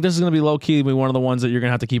think this is going to be low key. Be one of the ones that you're going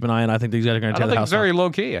to have to keep an eye on. I think these guys are going to I tear don't the think house it's very off. low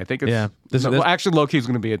key. I think it's Yeah. actually low key is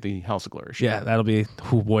going to be at the House of Glory show. Yeah, that'll be.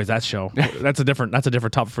 Oh boys, that show. That's a different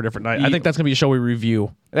topic for a different night. I think that's going to be a show we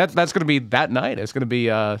review. That's going to be that night. It's going to be.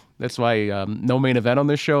 That's why no main event on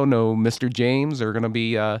this show. No Mr. James are going to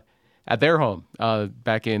be at their home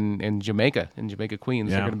back in Jamaica, Queens.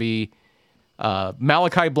 Yeah. They're going to be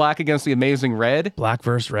Malachi Black against the Amazing Red. Black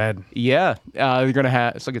versus red. Yeah, you're going to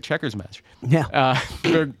have. It's like a checkers match. Yeah.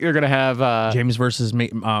 You're going to have James versus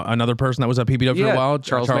another person that was at PPW for a while.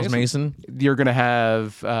 Charles Mason. You're going to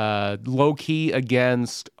have Low Key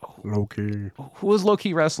against Okay. who was Low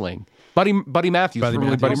Key wrestling? Buddy Matthews. Buddy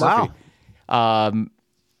formerly Buddy Matthews. Murphy.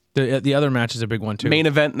 The other match is a big one too. Main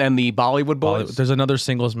event and the Bollywood Boys. There's another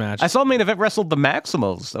singles match. I saw main event wrestled the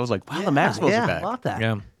Maximals. I was like, wow, the Maximals yeah, are back. I love that.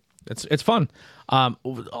 Yeah, it's fun.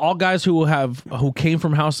 All guys who came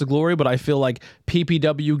from House of Glory, but I feel like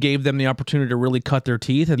PPW gave them the opportunity to really cut their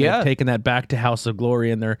teeth, and Yeah. they've taken that back to House of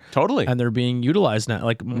Glory, and they're being utilized now,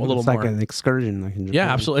 like a little It's more. like an excursion. Like in Japan.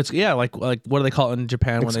 Yeah, absolutely. It's like what do they call it in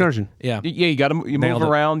Japan? Excursion. Yeah, Yeah, you got to you Nailed move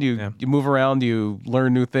it. around. You Yeah. you move around. You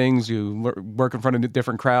learn new things. You work in front of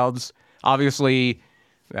different crowds. Obviously,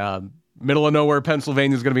 middle of nowhere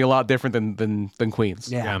Pennsylvania is going to be a lot different than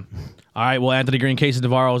Queens. Yeah. All right. Well, Anthony Green, Casey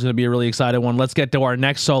Navarro is going to be a really exciting one. Let's get to our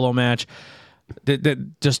next solo match.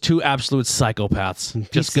 Just two absolute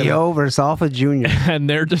psychopaths. Just PCO versus Alpha Junior. and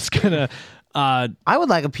they're just gonna. I would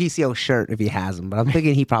like a PCO shirt if he has them, but I'm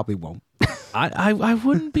thinking he probably won't. I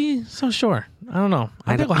wouldn't be so sure. I don't know.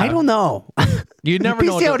 I don't know. You never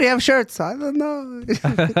know. PCO damn shirts. I don't know.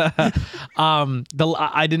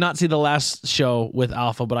 I did not see the last show with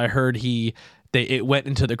Alpha, but I heard it went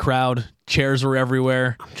into the crowd. Chairs were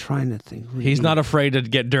everywhere. I'm trying to think. He's not afraid to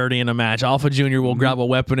get dirty in a match. Alpha Junior will grab a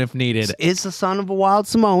weapon if needed. Is the son of a wild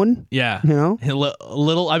Samoan. Yeah, You know?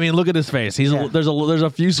 little. I mean, look at his face. There's a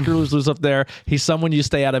few screws loose up there. He's someone you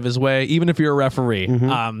stay out of his way, even if you're a referee.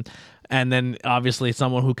 And then obviously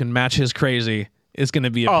someone who can match his crazy is going to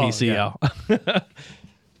be a PCO.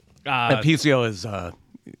 And PCO is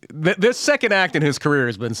this second act in his career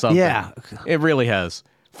has been something. Yeah. It really has.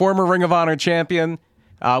 Former Ring of Honor champion.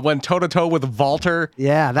 Went toe to toe with Walter.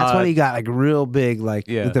 Yeah, that's when he got like real big, like,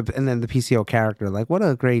 Yeah. and then the PCO character. Like, what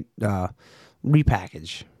a great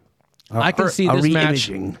repackage. I can see a this match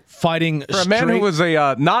re-imaging. fighting For a man who was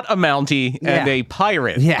a not a Mountie and Yeah. a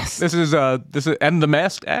pirate. Yes. This is and the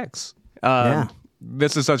Masked X. Yeah.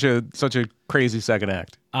 This is such a crazy second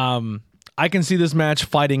act. I can see this match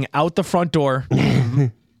fighting out the front door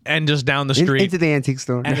and just down the street. Into the antique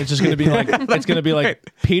store. And it's just gonna be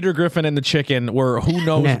like Peter Griffin and the Chicken, where who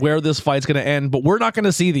knows Yeah. where this fight's gonna end, but we're not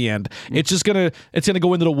gonna see the end. It's gonna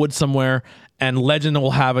go into the woods somewhere, and legend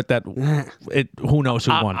will have it that who knows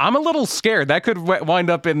who won. I'm a little scared. That could wind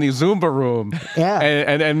up in the Zumba room. Yeah.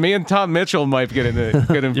 And me and Tom Mitchell might get involved.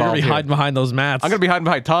 You're gonna be here. hiding behind those mats. I'm gonna be hiding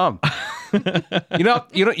behind Tom. you don't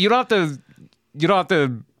have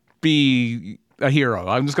to be a hero.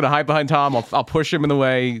 I'm just gonna hide behind Tom. I'll push him in the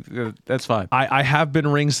way. That's fine. I have been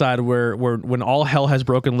ringside where when all hell has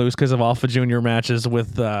broken loose because of Alpha Junior matches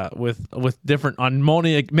with different on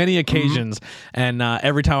many occasions, and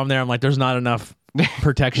every time I'm there, I'm like, there's not enough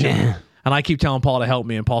protection. And I keep telling Paul to help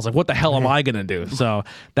me, and Paul's like, what the hell am I going to do? So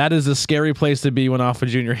that is a scary place to be when Alpha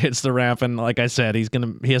Junior hits the ramp. And like I said, he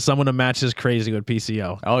has someone to match his crazy with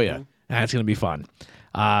PCO. Oh yeah. That's going to be fun.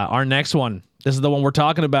 Our next one, this is the one we're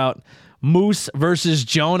talking about. Moose versus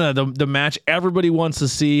Jonah, the match everybody wants to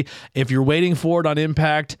see. If you're waiting for it on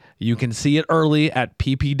Impact, you can see it early at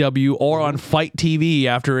PPW or on Fight TV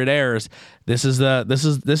after it airs. This is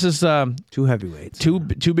Two heavyweights. two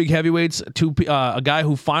big heavyweights, a guy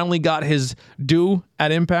who finally got his due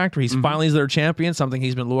at Impact, where he's finally their champion, something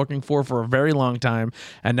he's been looking for a very long time,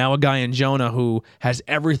 and now a guy in Jonah who has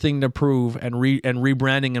everything to prove and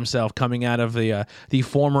rebranding himself, coming out of the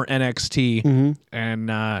former NXT,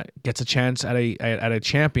 and gets a chance at a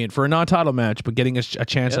champion for a non-title match, but getting a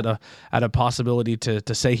chance at a possibility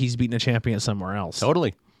to say he's beaten a champion somewhere else.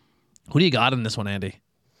 Totally. Who do you got in this one, Andy?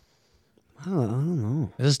 I don't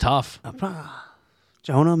know. This is tough.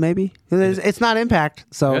 Jonah, maybe. It's not Impact,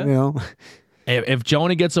 so Yeah. you know. If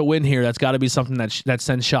Jonah gets a win here, that's got to be something that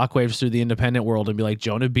sends shockwaves through the independent world and be like,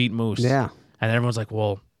 Jonah beat Moose. Yeah. And everyone's like,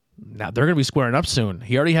 well, now they're going to be squaring up soon.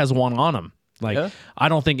 He already has one on him. Like, Yeah. I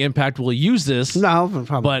don't think Impact will use this. No,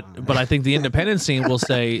 probably. But I think the independent scene will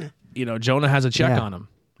say, Jonah has a check Yeah. on him,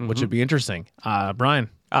 which would be interesting. Brian.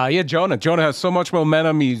 Yeah, Jonah. Jonah has so much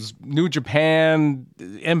momentum. He's New Japan,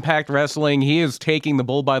 Impact Wrestling. He is taking the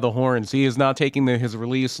bull by the horns. He is not taking his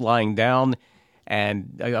release lying down.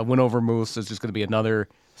 And a win over Moose is just going to be another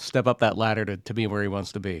step up that ladder to be where he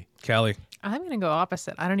wants to be. Kelly. I'm going to go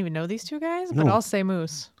opposite. I don't even know these two guys, but I'll say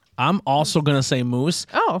Moose. I'm also going to say Moose.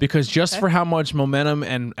 Oh, because just for how much momentum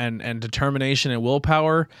and determination and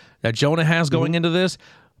willpower that Jonah has going into this,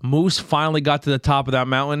 Moose finally got to the top of that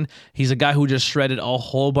mountain. He's a guy who just shredded a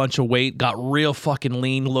whole bunch of weight, got real fucking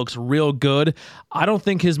lean, looks real good. I don't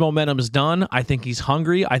think his momentum is done. I think he's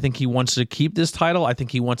hungry. I think he wants to keep this title. I think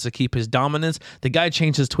he wants to keep his dominance. The guy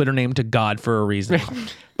changed his Twitter name to God for a reason.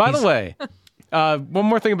 By the way, one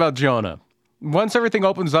more thing about Jonah. Once everything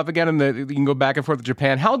opens up again and you can go back and forth to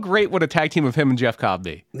Japan, how great would a tag team of him and Jeff Cobb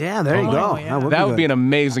be? Yeah, there you go. yeah. That would be an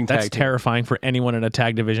amazing tag That's team. terrifying for anyone in a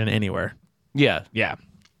tag division anywhere. Yeah. Yeah.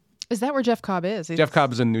 Is that where Jeff Cobb is? Jeff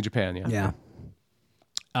Cobb is in New Japan, yeah. Yeah.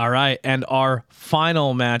 All right, and our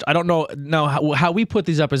final match. I don't know how we put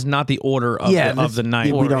these up is not the order of the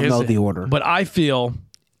night. We don't is know it? the order. But I feel,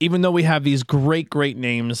 even though we have these great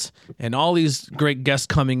names and all these great guests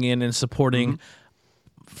coming in and supporting,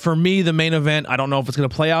 for me, the main event, I don't know if it's going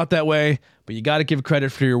to play out that way, but you got to give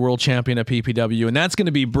credit for your world champion at PPW, and that's going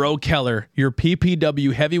to be Bro Keller, your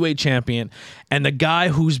PPW heavyweight champion, and the guy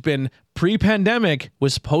who's been pre-pandemic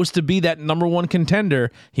was supposed to be that number one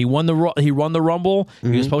contender. He won the Rumble. He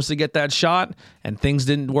was supposed to get that shot, and things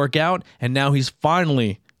didn't work out, and now he's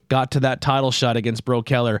finally got to that title shot against Bro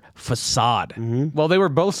Keller. Facade. Well, they were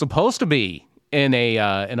both supposed to be in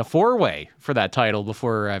a four-way for that title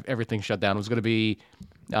before everything shut down. It was going to be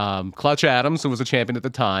Clutch Adams, who was a champion at the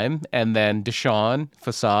time, and then Deshaun,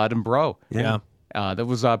 Facade, and Bro. Yeah. That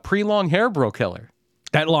was pre-long hair Bro Killer.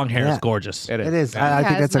 That long hair is Yeah. gorgeous. It is. It is. He I think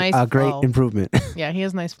has that's nice a great flow. improvement. Yeah, he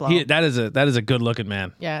has nice flow. That is a good looking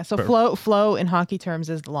man. Yeah, so flow in hockey terms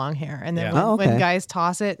is the long hair, and then Yeah. when, Oh, okay. when guys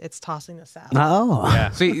toss it, it's tossing the saddle. Oh.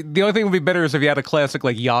 Yeah. See, the only thing would be better is if you had a classic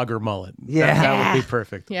like Yager mullet. Yeah. That would be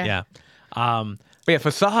perfect. Yeah. Yeah. But yeah,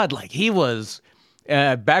 Facade, like he was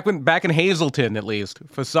back in Hazleton at least.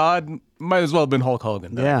 Facade might as well have been Hulk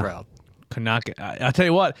Hogan. That Yeah. crowd. I'll tell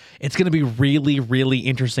you what, it's going to be really, really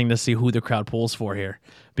interesting to see who the crowd pulls for here,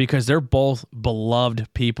 because they're both beloved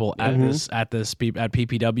people at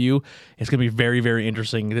PPW. It's going to be very, very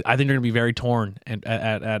interesting. I think they're going to be very torn at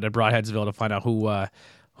Broadheadsville to find out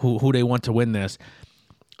who they want to win this.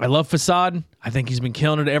 I love Facade. I think he's been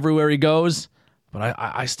killing it everywhere he goes, but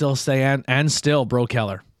I still say and still Bro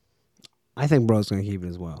Keller. I think Bro's going to keep it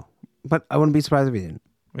as well. But I wouldn't be surprised if he didn't.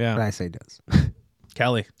 Yeah, But I say he does.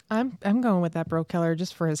 Kelly. I'm going with that Bro Keller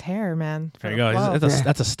just for his hair, man. For There you the go. flow.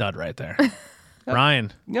 That's a stud right there.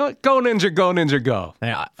 Ryan. You know what? Go Ninja, go.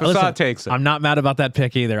 Yeah, Facade takes it. I'm not mad about that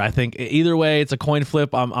pick either. I think either way, it's a coin flip.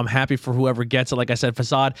 I'm happy for whoever gets it. Like I said,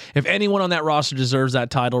 Facade. If anyone on that roster deserves that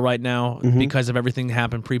title right now because of everything that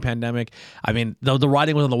happened pre-pandemic, I mean, the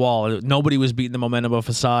writing was on the wall. Nobody was beating the momentum of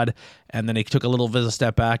Facade, and then he took a little bit of a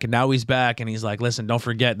step back, and now he's back, and he's like, listen, don't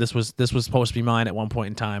forget this was supposed to be mine at one point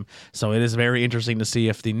in time. So it is very interesting to see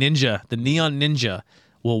if the Neon Ninja,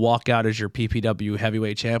 will walk out as your PPW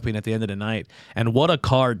heavyweight champion at the end of the night. And what a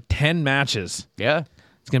card, 10 matches. Yeah.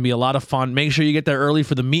 It's going to be a lot of fun. Make sure you get there early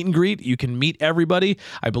for the meet and greet. You can meet everybody.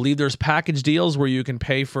 I believe there's package deals where you can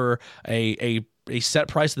pay for a set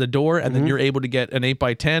price at the door, and then you're able to get an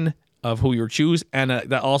 8x10 of who you choose, and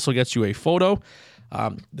that also gets you a photo.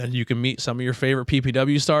 Then you can meet some of your favorite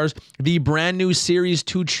PPW stars. The brand new Series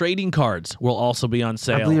 2 trading cards will also be on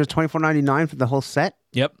sale. I believe it's $24.99 for the whole set.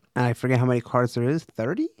 Yep. And I forget how many cards there is.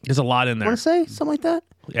 30? There's a lot in I there. want to say something like that.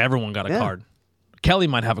 Everyone got a Yeah. card. Kelly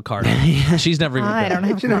might have a card. She's never even I don't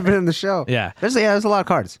have She's never been in the show. Yeah. There's a lot of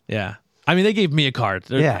cards. Yeah. I mean, they gave me a card.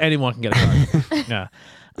 Yeah. Anyone can get a card.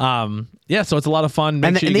 Yeah. So it's a lot of fun. Make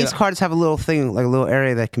And, sure and you these get cards have a little thing, like a little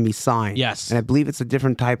area that can be signed. Yes. And I believe it's a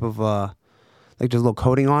different type of, like there's a little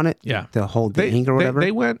coating on it. Yeah. To hold the ink or whatever.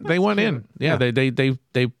 They went in. Yeah.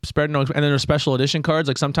 They spread no, and then there's special edition cards.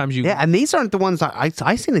 Like sometimes you. Yeah, and these aren't the ones I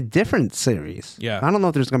seen a different series. Yeah. I don't know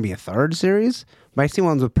if there's going to be a third series, but I see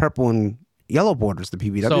ones with purple and yellow borders, the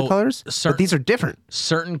PPW So, colors. certain- But these are different.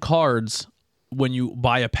 Certain cards, when you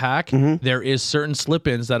buy a pack, there is certain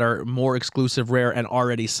slip-ins that are more exclusive, rare, and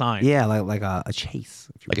already signed. Yeah, like a chase.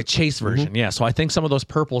 If you Like a chase version. Yeah. So I think some of those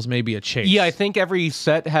purples may be a chase. Yeah, I think every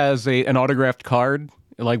set has an autographed card,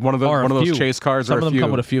 like one of Or a those few. chase cards. Some or of them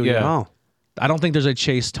come with a few, yeah. Oh. I don't think there's a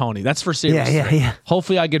chase Tony. That's for Series Yeah, 3. yeah.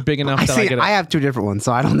 Hopefully I get big enough I that see. I get I have two different ones,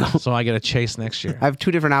 so I don't know. so I get a chase next year. I have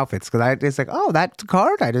two different outfits because it's like, oh, that's a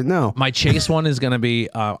card? I didn't know. My chase one is going to be,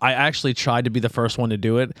 I actually tried to be the first one to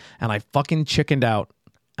do it, and I fucking chickened out.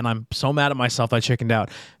 and I'm so mad at myself I chickened out.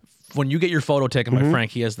 When you get your photo taken by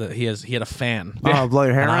Frank, he had a fan. Oh, blow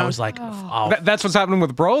your hair And I around? was like, That's what's happening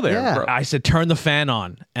with Bro there. Yeah. Bro. I said, turn the fan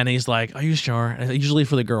on. And he's like, are you sure? And usually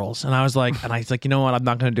for the girls. And I was like, you know what? I'm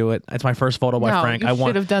not going to do it. It's my first photo by No, Frank. you I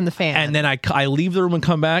want should have done the fan. And then I leave the room and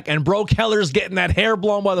come back, and Bro Keller's getting that hair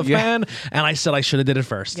blown by the fan. And I said I should have did it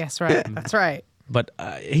first. Yes, right. That's right. But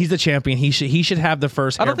he's the champion. He should have the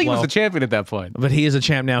first I hair don't think he blow. was the champion at that point. But he is a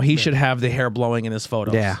champ now. He should have the hair blowing in his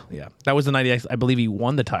photos. Yeah. Yeah. That was the night I believe he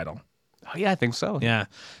won the title. Oh, yeah, I think so. Yeah.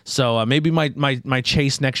 So maybe my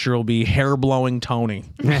chase next year will be hair blowing Tony.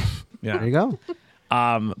 There Yeah. you go.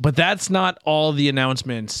 But that's not all the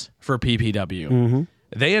announcements for PPW.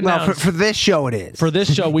 They Well, announced for this show, it is. for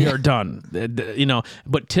this show we are done.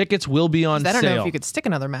 But tickets will be on I don't know sale. if you could stick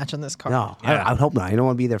another match on this card. No, Yeah. I would hope not. I don't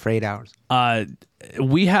want to be there for 8 hours.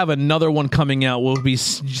 We have another one coming out. Will be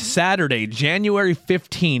Saturday, January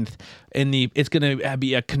 15th. It's going to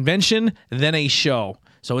be a convention, then a show.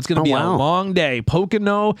 So it's going to be a wow. long day.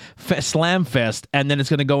 Pocono Slam Fest, and then it's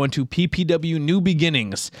going to go into PPW New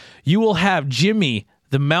Beginnings. You will have Jimmy,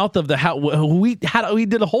 the mouth of the house, who we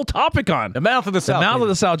did a whole topic on. The mouth of the The South. mouth of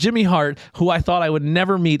the South, Jimmy Hart, who I thought I would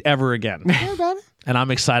never meet ever again. And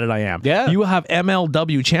I'm excited I am. Yeah. You will have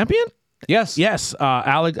MLW champion? Yes. Yes.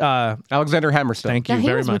 Alexander Hammerstone. Thank you Yeah, he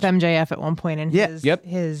very was much. with MJF at one point in Yeah. his Yep.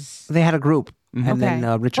 his They had a group. And Okay.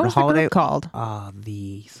 then Richard what was the Holiday. group called?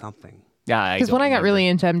 The something. Yeah, Because when I got really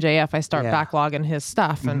into MJF, I start Yeah. backlogging his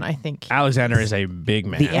stuff, and I think Alexander is a big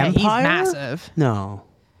man. The yeah, he's Empire? massive. No.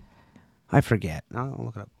 I forget. I'll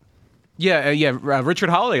look it up. Yeah. Richard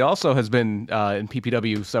Holiday also has been in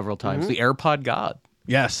PPW several times. The AirPod God.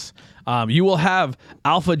 Yes. You will have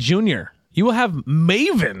Alpha Jr. You will have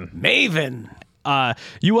Maven.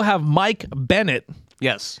 You will have Mike Bennett.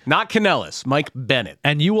 Yes. Not Kanellis. Mike Bennett.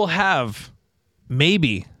 And you will have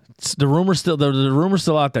maybe the rumor's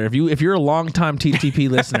still out there. If you're a longtime TTP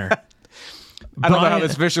listener, I don't know how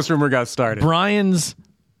this vicious rumor got started. Brian's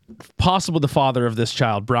possible the father of this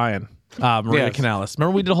child, Brian. Maria Yes. Kanellis.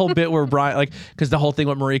 Remember we did a whole bit where Brian, because the whole thing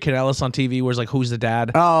with Maria Kanellis on TV was like, who's the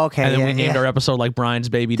dad? Oh, okay. And then yeah, we named yeah. our episode like Brian's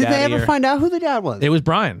baby Did daddy. they ever or- find out who the dad was? It was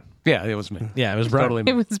Brian. Yeah, it was me. Yeah, it was Brian. Totally It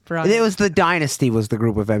me. was Brian. It was the Dynasty was the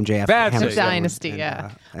group of MJF. That's and it. Hammerstone Dynasty, and,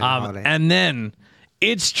 yeah. Holiday. And then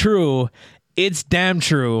it's true, it's damn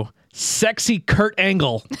true. Sexy Kurt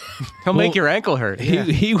Angle. He'll make your ankle hurt.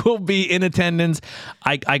 He will be in attendance.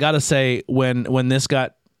 I gotta say, when this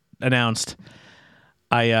got announced,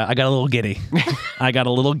 I got a little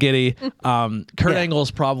giddy. Kurt Angle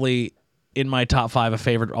is probably in my top 5 a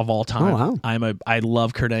favorite of all time. Oh, wow. I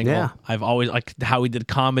love Kurt Angle. Yeah. I've always like how he did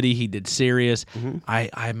comedy. He did serious.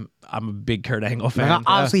 I'm a big Kurt Angle fan. Like,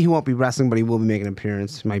 obviously, he won't be wrestling, but he will be making an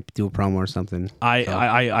appearance. He might do a promo or something.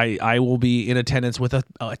 I will be in attendance with a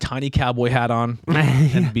tiny cowboy hat on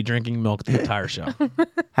and be drinking milk the entire show.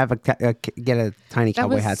 Have get a tiny that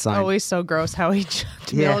cowboy was hat sign. always so gross how he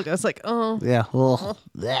jumped Yeah. milk. I was like, oh. Yeah. Ugh.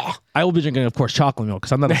 Blech. I will be drinking, of course, chocolate milk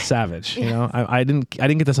because I'm not a savage. You know, I didn't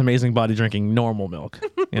get this amazing body drinking normal milk.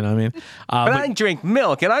 You know what I mean? But I drink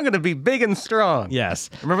milk, and I'm going to be big and strong. Yes.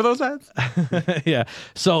 Remember those ads? Yeah.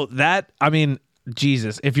 So that, I mean,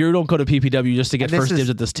 Jesus, if you don't go to PPW just to get And this first is- dibs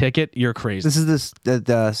at this ticket, you're crazy. This is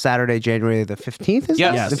the Saturday, January the 15th, is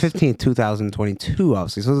Yes. it? Yes. The 15th, 2022,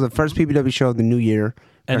 obviously. So this is the first PPW show of the new year.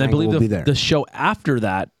 and Kurt I Angle believe will be there. the show after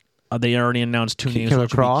that, they already announced 2 names. Killer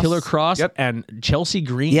which would be Cross? Killer Cross Yep. and Chelsea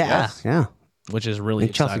Green. yeah, yeah. Which is really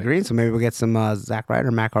And Chelsea exciting. Green, so maybe we'll get some Zack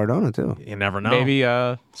Ryder, Matt Cardona, too. You never know. Maybe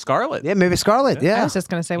Scarlett. Yeah, maybe Scarlett, yeah. I was just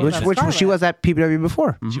going to say, what which about she Scarlett? was at PPW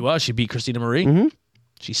before. She was. She beat Christina Marie.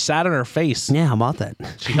 She sat on her face. Yeah, how about that?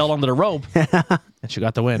 She held onto the rope, and she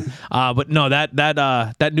got the win. But no,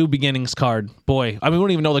 that New Beginnings card, boy. I mean, we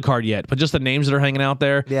don't even know the card yet, but just the names that are hanging out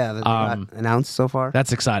there. Yeah, that they got announced so far.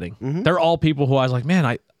 That's exciting. They're all people who I was like, man,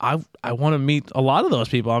 I want to meet a lot of those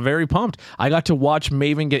people. I'm very pumped. I got to watch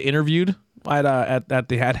Maven get interviewed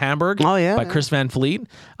at Hamburg. Oh, yeah, by yeah. Chris Van Fleet.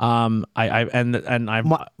 I'm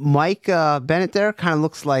Mike Bennett there kind of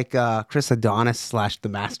looks like Chris Adonis / the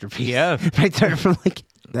Masterpiece. Yeah. right there from like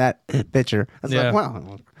that picture. I was Yeah. like,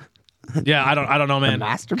 wow. yeah, I don't know, man.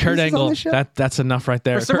 Masterpiece Kurt is on Angle. the show? That's enough right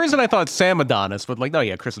there. For some reason, I thought Sam Adonis, but like, no,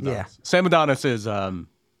 yeah, Chris Adonis. Yeah. Sam Adonis is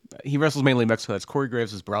he wrestles mainly in Mexico. That's Corey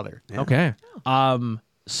Graves' brother. Okay.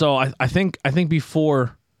 So I think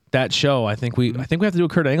before that show, I think we have to do a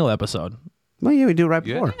Kurt Angle episode. Well, yeah, we do it right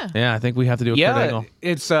before. Yeah, I think we have to do a Kurt Yeah, Angle.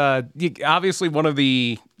 it's obviously one of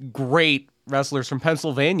the great wrestlers from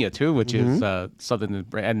Pennsylvania too, which is something.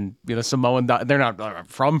 And Samoan. They're not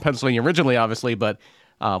from Pennsylvania originally, obviously, but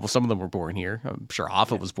Well, some of them were born here. I'm sure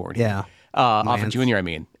Hoffa was born here. Yeah. Hoffa Lance. Jr., I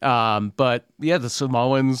mean. But yeah, the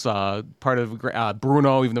Samoans, part of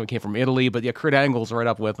Bruno, even though he came from Italy. But yeah, Kurt Angle's right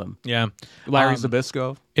up with him. Yeah. Larry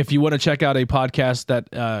Zbyszko. If you want to check out a podcast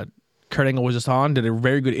that Kurt Angle was just on, did a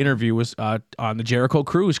very good interview was on the Jericho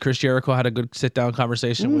Cruise. Chris Jericho had a good sit down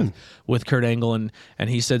conversation with Kurt Angle, and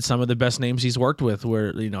he said some of the best names he's worked with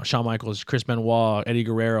were Shawn Michaels, Chris Benoit, Eddie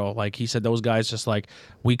Guerrero. Like he said, those guys just like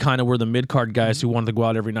we kind of were the mid card guys who wanted to go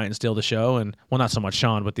out every night and steal the show. And well, not so much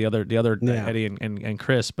Shawn, but the other Eddie and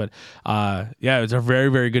Chris. But yeah, it was a very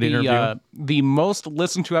very good interview. The most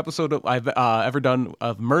listened to episode I've ever done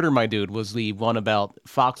of Murder My Dude was the one about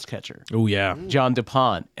Foxcatcher. Oh yeah, John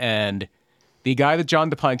DuPont, and the guy that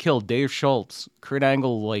John DuPont killed, Dave Schultz, Kurt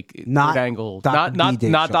Angle, Not Kurt Angle, Dr. not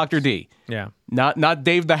Dave Dr. Schultz. D, yeah. not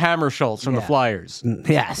Dave the Hammer Schultz from the Yeah. Flyers.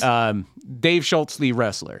 Yes. Dave Schultz, the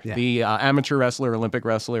wrestler, Yeah. the amateur wrestler, Olympic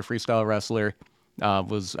wrestler, freestyle wrestler,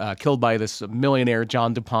 was killed by this millionaire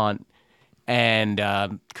John DuPont, and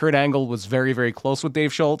Kurt Angle was very very close with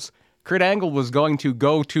Dave Schultz. Kurt Angle was going to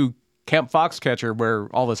go to Camp Foxcatcher where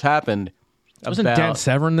all this happened. Wasn't Dan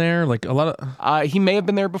Severn there? Like a lot of He may have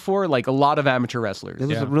been there before, like a lot of amateur wrestlers. it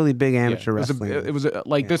was a really big amateur wrestling. It was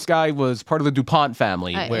like this guy was part of the DuPont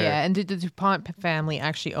family. Where, Yeah, and the DuPont family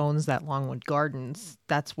actually owns that Longwood Gardens.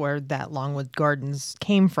 That's where that Longwood Gardens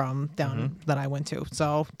came from down that I went to.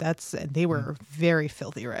 So they were very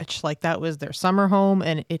filthy rich. Like that was their summer home,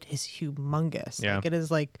 and it is humongous. Yeah. Like it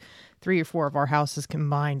is like 3 or 4 of our houses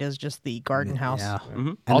combined as just the garden house. Yeah.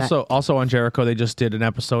 Mm-hmm. And also on Jericho, they just did an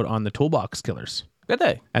episode on the Toolbox Killers. did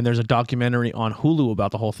they? And there's a documentary on Hulu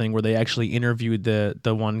about the whole thing where they actually interviewed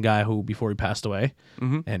the one guy who before he passed away,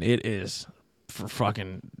 and it is for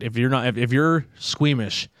fucking if you're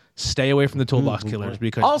squeamish, stay away from the Toolbox Killers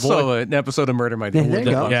because Also, boy, an episode of Murder My Dude. Yeah, there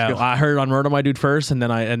you go. yeah, I heard it on Murder My Dude first, and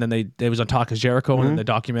then it was on Talk is Jericho and then the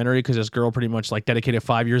documentary because this girl pretty much like dedicated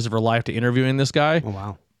 5 years of her life to interviewing this guy. Oh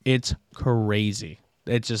wow. It's crazy.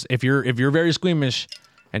 It's just if you're very squeamish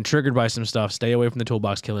and triggered by some stuff, stay away from the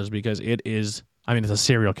Toolbox Killers because it is. I mean, it's a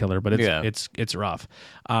serial killer, but it's rough.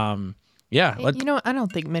 Yeah, I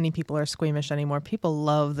don't think many people are squeamish anymore. People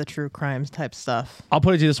love the true crimes type stuff. I'll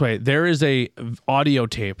put it to you this way: there is a audio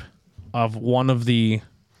tape of one of the,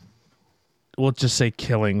 we'll just say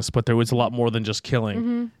killings, but there was a lot more than just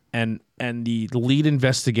killing. And the lead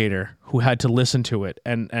investigator who had to listen to it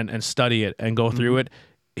and study it and go through it,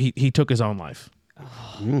 he took his own life.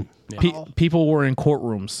 People were in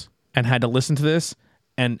courtrooms and had to listen to this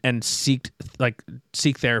and seek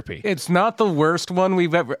therapy. It's not the worst one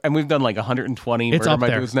we've ever, and we've done like 120 It's Murder up My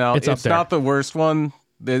there. Dudes now. It's up there. not the worst one.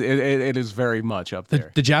 It is very much up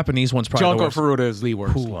there. The Japanese one's probably the Junko worst. Furuta is the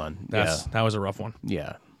worst one. That was a rough one.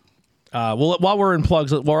 Yeah. Well, while we're in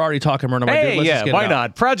plugs, we're already talking Murder My Dude. Hey, Let's just yeah, get it why out.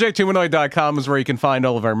 not? ProjectHumanoid.com is where you can find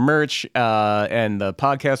all of our merch and the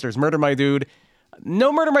podcasters Murder My Dude.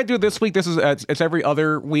 No Murder My Dude this week. This is it's every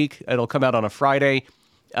other week. It'll come out on a Friday.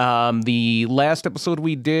 The last episode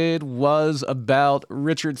we did was about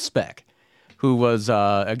Richard Speck, who was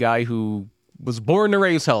a guy who was born to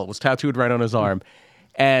raise hell. It was tattooed right on his arm.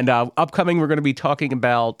 And upcoming, we're going to be talking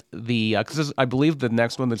about because I believe the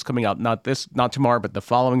next one that's coming out, not tomorrow, but the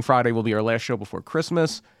following Friday will be our last show before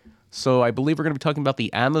Christmas. So I believe we're going to be talking about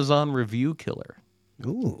the Amazon review killer.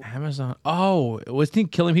 Ooh. Amazon. Oh, was he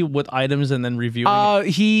killing people with items and then reviewing it?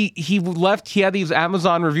 He had these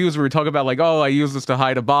Amazon reviews where we talk about like, oh, I used this to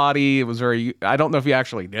hide a body. It was very, I don't know if he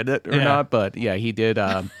actually did it or not, but yeah, he did.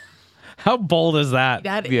 How bold is that?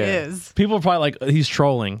 That Yeah. is. People are probably like, he's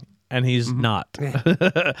trolling, and he's not.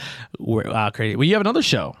 Wow, crazy. Well, you have another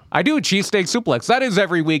show. I do Cheesesteak Suplex. That is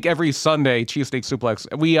every week, every Sunday. Cheesesteak Suplex.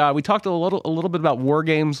 We talked a little bit about war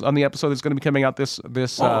games on the episode that's going to be coming out this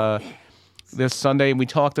Sunday, and we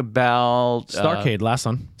talked about Starcade, last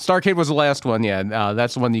one. Starcade was the last one. Yeah,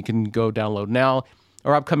 that's the one you can go download now.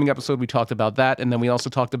 Our upcoming episode, we talked about that, and then we also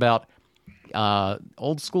talked about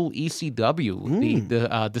old school ECW,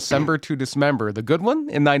 the December to Dismember, the good one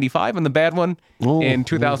in '95 and the bad one in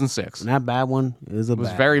 2006. And that bad one is a It was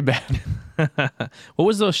bad. very bad. What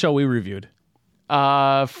was the show we reviewed?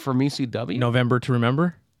 From ECW, November to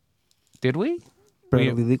Remember? did we?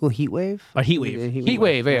 Perfectly legal heat wave. A Heat Wave. Heat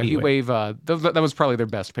Wave, yeah, Heat Wave. That was probably their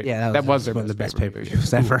best pay. Yeah, that was their one of the best pay per pay-per-view.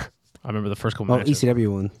 views ever. I remember the first couple Well, matches.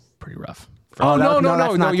 ECW one. Pretty rough. Oh, that's no!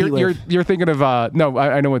 not Heat You're Wave. you're thinking of no.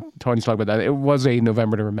 I know what Tony's talking about. That it was a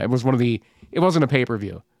November to Remember. It was one of the. It wasn't a pay per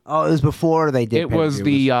view. Oh, it was before they did. It was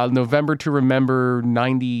the November to Remember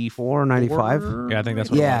 '94, 4 95. Yeah, I think that's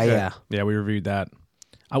what Yeah, it was. yeah. Yeah, we reviewed that.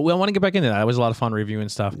 I want to get back into that. It was a lot of fun reviewing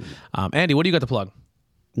stuff. Andy, what do you got to plug?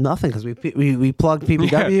 Nothing, because we plugged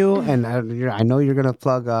PPW, and I know you're gonna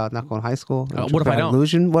plug not going high school. What if I don't?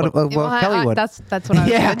 Illusion. What Kelly would? That's what I was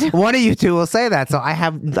Yeah, gonna do. one of you two will say that. So I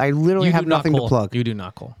literally You have do not nothing cool. to plug. You do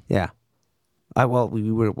not cool. Yeah. Well,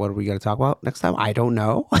 what are we going to talk about next time? I don't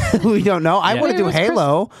know. We don't know. I Yeah. want to do It was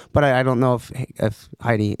Halo, but I don't know if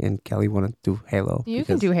Heidi and Kelly want to do Halo. You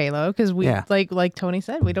can because do Halo because we Yeah. like Tony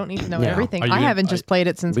said, we don't need to know Yeah. everything. Are you I gonna- haven't just played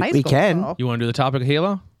it since high school. we can. so- You want to do the topic of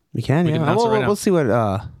Halo? We can. We Yeah. can announce it right now. We'll see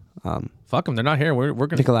what Fuck them. They're not here. We're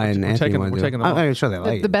gonna. Nikolai and we're Anthony taking. want We're to do. taking them. all. I'm sure they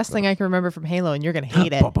like The it. best thing I can remember from Halo, and you're gonna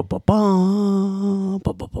hate it. How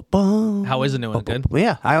is the new one? Good.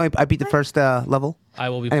 Yeah, I beat the first level. I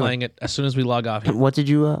will be Anyway. playing it as soon as we log off. Here. What you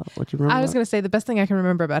remember? I was gonna say the best thing I can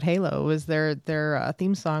remember about Halo was their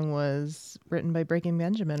theme song was written by Breaking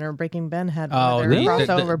Benjamin, or Breaking Ben had their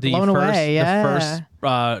crossover Blown Away. Yeah, The first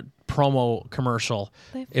promo commercial.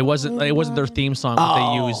 It wasn't their theme song,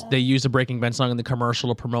 but they used a Breaking Ben song in the commercial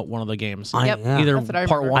to promote one of the games. I- Yep. yeah. Either That's what I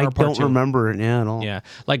part remember. one I or part don't two. remember it at all. Yeah,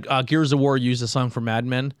 like Gears of War used a song from Mad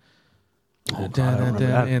Men. And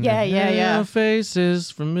Yeah. the faces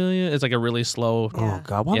familiar. It's like a really slow. Oh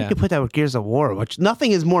God! Why Yeah. would you put that with Gears of War? Which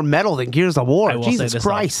nothing is more metal than Gears of War. I will say Jesus this,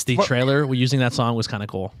 Christ! the trailer using that song was kind of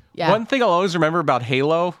cool. yeah. One thing I'll always remember about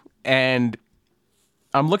Halo, and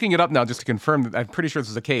I'm looking it up now just to confirm that I'm pretty sure this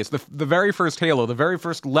is the case. The very first Halo, the very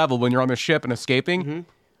first level when you're on the ship and escaping,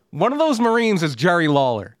 one of those Marines is Jerry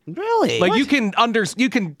Lawler. Really? Like you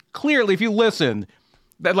can clearly, if you listen,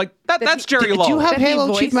 that's Jerry Do Lawler. you have That he Halo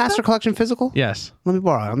voiced Chief Master them? Collection physical? Yes, Let me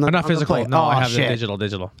borrow it. I'm not I'm physical. play it. No, Oh, I have shit. the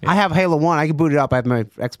digital. Yeah. I have Halo 1. I can boot it up. I have my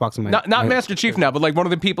Xbox and my... not my- Master Chief now, but like one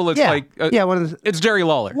of the people that's Yeah. like Yeah, one of the... it's Jerry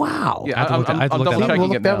Lawler. Wow. Yeah, I have to look that- I have to I'm look that double up. checking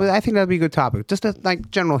Well, it now. I think that'd be a good topic. Just a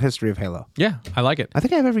general history of Halo. Yeah, I like it. I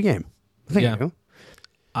think I have every game. I think I Yeah.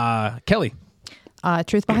 do. Kelly.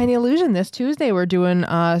 Truth Behind the Illusion. This Tuesday, we're doing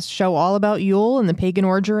a show all about Yule and the pagan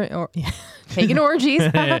pagan orgies.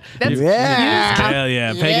 That's Yeah. Hell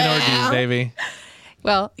yeah, pagan orgies, baby.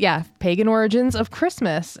 Well, yeah, pagan origins of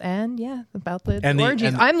Christmas, and about the And the- orgies.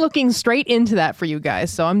 and- I'm looking straight into that for you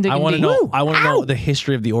guys, so I'm digging I want to deep. know. I want to know the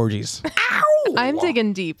history of the orgies. I'm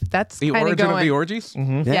digging deep. That's The kind of origin going. of the orgies?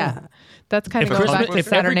 Yeah, that's kind If of going back to every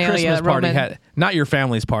Saturnalia, Christmas party Roman. had not your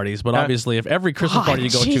family's parties, but obviously if every Christmas party you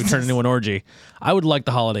go to Jesus. turned into an orgy, I would like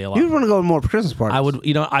the holiday a lot. You'd want to go to more Christmas parties. I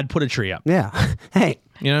would, I'd put a tree up. Yeah. Hey,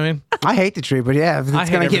 You know what I mean? I hate the tree, but yeah, if I it's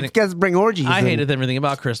hate going everything. to bring orgies. I then- hated everything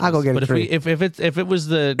about Christmas. I'll go get a but tree. if it was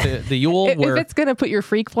the Yule If where it's gonna put your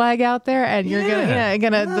freak flag out there, and you're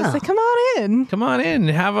gonna just say, "Come on in." come on in,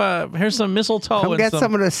 here's some mistletoe Come and get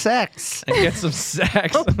some of the sex. and get some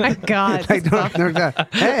sex. Oh my God! Like, they're gonna,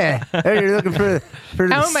 hey, you're looking for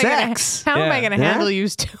the How am I gonna? sex. How am I Yeah. gonna Yeah. handle you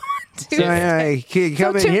two? So,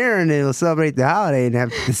 come in here and we'll celebrate the holiday and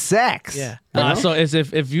have the sex. Yeah. You know? So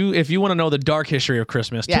if you want to know the dark history of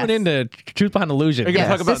Christmas, Yes. tune into Truth Behind Illusion. Are you gonna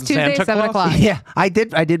Yes, talk about this Tuesday, Santa 7 Claus? o'clock. Yeah, I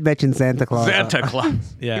did mention Santa Claus. Santa Claus.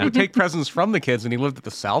 Yeah. He would take presents from the kids, and he lived at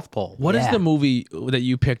the South Pole. What is Yeah. the movie that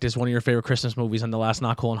you picked as one of your favorite Christmas movies on the last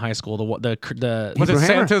Not Cool in high school? The Was it Hebrew Hammer.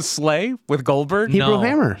 Santa's Sleigh with Goldberg? Hebrew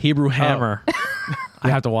Hammer. Hebrew Hammer. I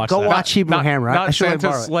have to watch Go that. watch Hebrew not, Hammer. Not I should have Santa's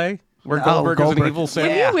borrowed it. Sleigh, where Oh, Goldberg is an Goldberg. evil Santa.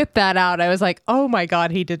 When you whipped that out, I was like, "Oh my God,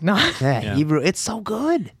 he did not." Yeah, Hebrew. It's so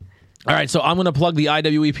good. All right, so I'm going to plug the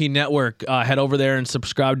IWEP network. Head over there and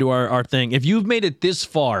subscribe to our thing. If you've made it this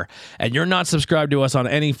far and you're not subscribed to us on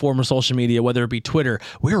any form of social media, whether it be Twitter,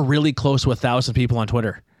 we're really close to 1,000 people on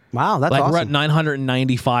Twitter. Wow, that's Like awesome. we're at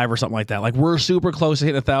 995 or something like that. Like we're super close to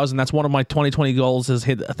hitting 1,000. That's one of my 2020 goals is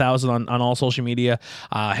hit 1,000 on all social media.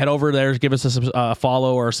 Head over there, give us a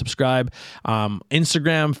follow or subscribe.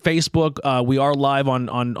 Instagram, Facebook. We are live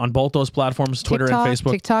on both those platforms, Twitter TikTok, and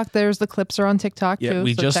Facebook. TikTok. There's the clips are on TikTok Yeah, too.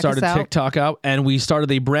 we so just check us started out. TikTok out, and we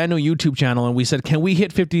started a brand new YouTube channel. And we said, can we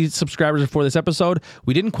hit 50 subscribers before this episode?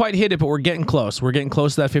 We didn't quite hit it, but we're getting close. We're getting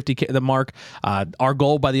close to that 50K the mark. Our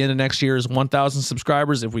goal by the end of next year is 1,000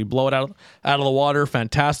 subscribers. If we blow it out of the water,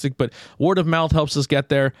 fantastic. But word of mouth helps us get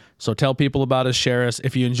there. So tell people about us, share us.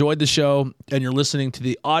 If you enjoyed the show and you're listening to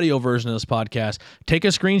the audio version of this podcast, take a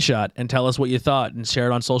screenshot and tell us what you thought and share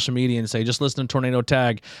it on social media and say, just listen to Tornado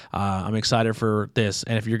Tag. I'm excited for this.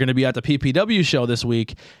 And if you're going to be at the PPW show this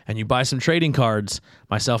week and you buy some trading cards,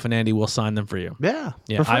 myself and Andy will sign them for you. Yeah,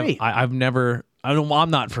 Yeah, for free. I've never. I'm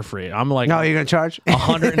not for free. I'm like No, you're gonna charge?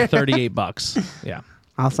 $138. Yeah,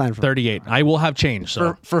 I'll sign for 38. I will have change.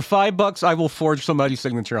 So For $5, I will forge somebody's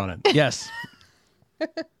signature on it. yes.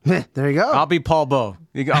 it. There you go. I'll be Paul Bowe.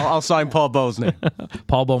 I'll sign Paul Bowe's name.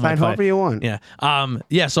 Paul Bowman. sign whoever you want. Yeah.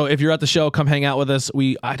 Yeah. So if you're at the show, come hang out with us.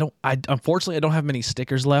 Unfortunately I don't have many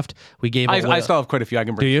stickers left. We gave away. I still have quite a few. I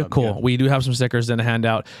can bring Do you? some, Cool. yeah. We do have some stickers to hand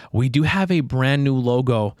out. We do have a brand new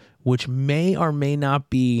logo which may or may not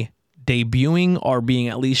be debuting or being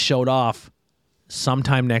at least showed off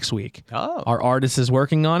sometime next week. Oh. Our artist is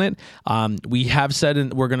working on it. We have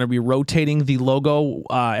said we're going to be rotating the logo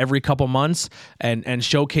every couple months and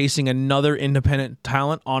showcasing another independent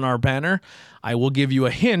talent on our banner. I will give you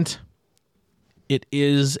a hint. It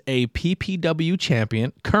is a PPW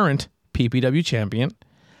champion, current PPW champion.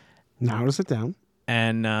 Now to sit down.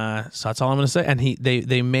 And so that's all I'm going to say. And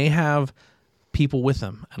they may have people with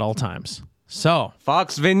them at all times. So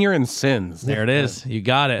Fox, Vineyard, and Sins. there it is. You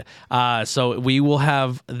got it. So we will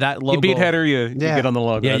have that logo. You beat Header, you get on the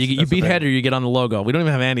logo. Yeah, That's- you that's the beat thing. Header, you get on the logo. We don't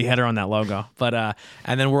even have Andy Header on that logo. But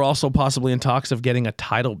and then we're also possibly in talks of getting a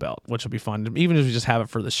title belt, which will be fun. Even if we just have it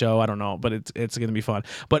for the show, I don't know, but it's going to be fun.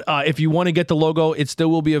 But if you want to get the logo, it still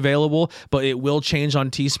will be available, but it will change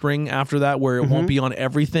on Teespring after that, where it won't be on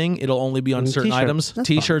everything. It'll only be on certain t-shirt. items, That's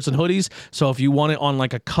T-shirts and hoodies. So if you want it on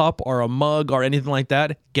like a cup or a mug or anything like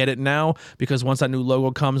that, get it now, because once that new logo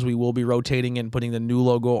comes, we will be rotating and putting the new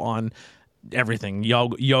logo on everything.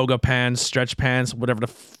 Yoga pants, stretch pants, whatever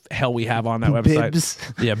the hell we have on that website. Bibs.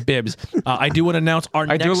 Yeah, bibs. I do want to announce our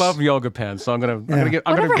I next... do love yoga pants, so I'm gonna get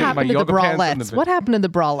Whatever my happened to the yoga pants. in bralettes? What happened to the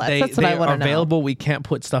bralettes? That's what they I want are to know. available. We can't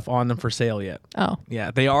put stuff on them for sale yet. Oh. Yeah,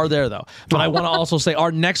 they are there though. But I want to also say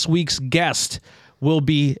our next week's guest will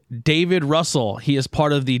be David Russell. He is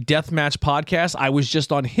part of the Deathmatch podcast. I was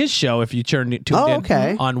just on his show, if you tuned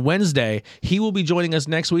in on Wednesday. He will be joining us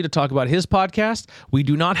next week to talk about his podcast. We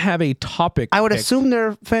do not have a topic. I would picked. assume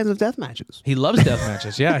they're fans of death matches. He loves death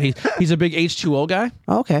matches. Yeah, he's a big H2O guy.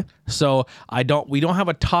 Oh, okay. So we don't have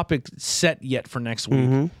a topic set yet for next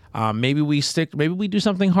week. Maybe we do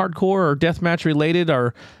something hardcore or deathmatch related,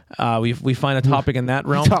 or we find a topic in that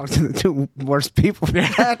realm. Talk to the two worst people.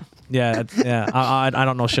 Yeah. I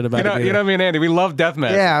don't know shit about it. You know what I mean, Andy? We love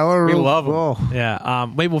deathmatch. Yeah, we love them. Oh, Yeah,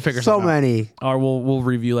 maybe we'll figure so something out. many. Or we'll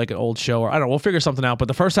review like an old show, or I don't know. We'll figure something out. But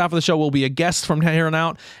the first half of the show will be a guest from here on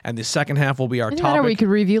out, and the second half will be our Doesn't matter, topic. we could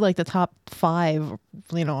review like the top 5,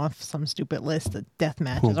 off some stupid list of death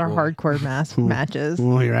matches or hardcore matches.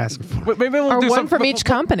 Well, you're asking for. But maybe we'll Or do one something from each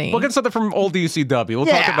company. We'll get something from old ECW. We'll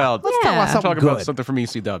Yeah, talk about let's talk about Yeah. something talk about good. something from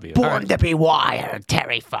ECW. Born to be wired,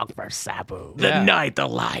 Terry Funk versus Sabu. The night the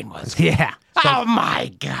line was. Yeah. Oh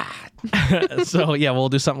my God. So yeah, we'll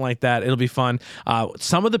do something like that. It'll be fun.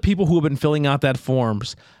 Some of the people who have been filling out that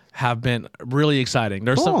forms have been really exciting.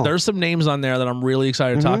 There's some names on there that I'm really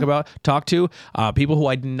excited to talk to. People who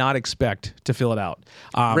I did not expect to fill it out.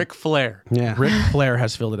 Ric Flair. Yeah. Ric Flair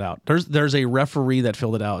has filled it out. There's a referee that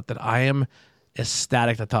filled it out that I am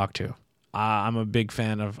ecstatic to talk to. I'm a big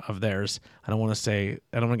fan of theirs. I don't want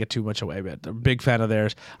to get too much away, but I'm a big fan of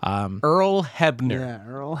theirs. Earl Hebner. Yeah,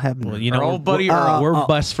 Earl Hebner. Well, you know, Earl, buddy Earl. we're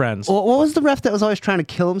best friends. What was the ref that was always trying to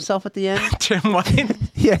kill himself at the end? Tim White.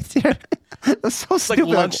 Yeah, that's so stupid.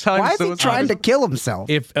 lunchtime, Why is so he it's trying honest. to kill himself?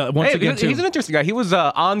 If once Hey, again, he's an interesting guy. He was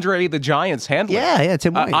Andre the Giant's handler. Yeah,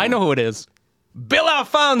 Tim White. I know who it is. Bill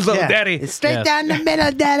Alfonso, Yeah. Daddy. It's straight Yes. down the middle,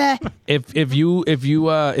 Daddy. if you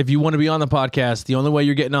want to be on the podcast, the only way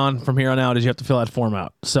you're getting on from here on out is you have to fill that form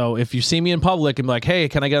out. So if you see me in public and be like, hey,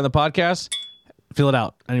 can I get on the podcast? Fill it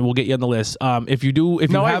out, and we'll get you on the list. If you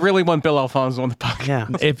I really want Bill Alfonso on the podcast. Yeah.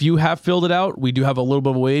 if you have filled it out, we do have a little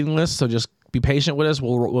bit of a waiting list, so just be patient with us.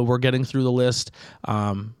 We're getting through the list,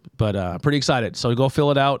 but pretty excited. So go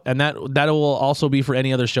fill it out, and that will also be for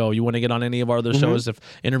any other show. You want to get on any of our other shows, if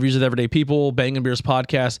interviews with everyday people, Bangin' Beers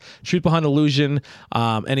podcast, Truth Behind Illusion,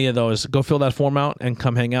 any of those, go fill that form out and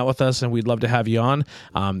come hang out with us, and we'd love to have you on.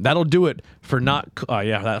 That'll do it for Knock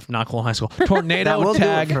Cologne High School That Tornado will do it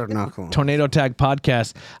Tag for Knuckle. Tornado Tag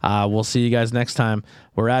podcast. We'll see you guys next time.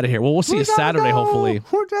 We're out of here. Well, we'll see you Saturday, hopefully.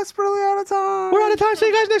 We're desperately out of time. We're out of time. See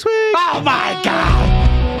you guys next week. Oh my God.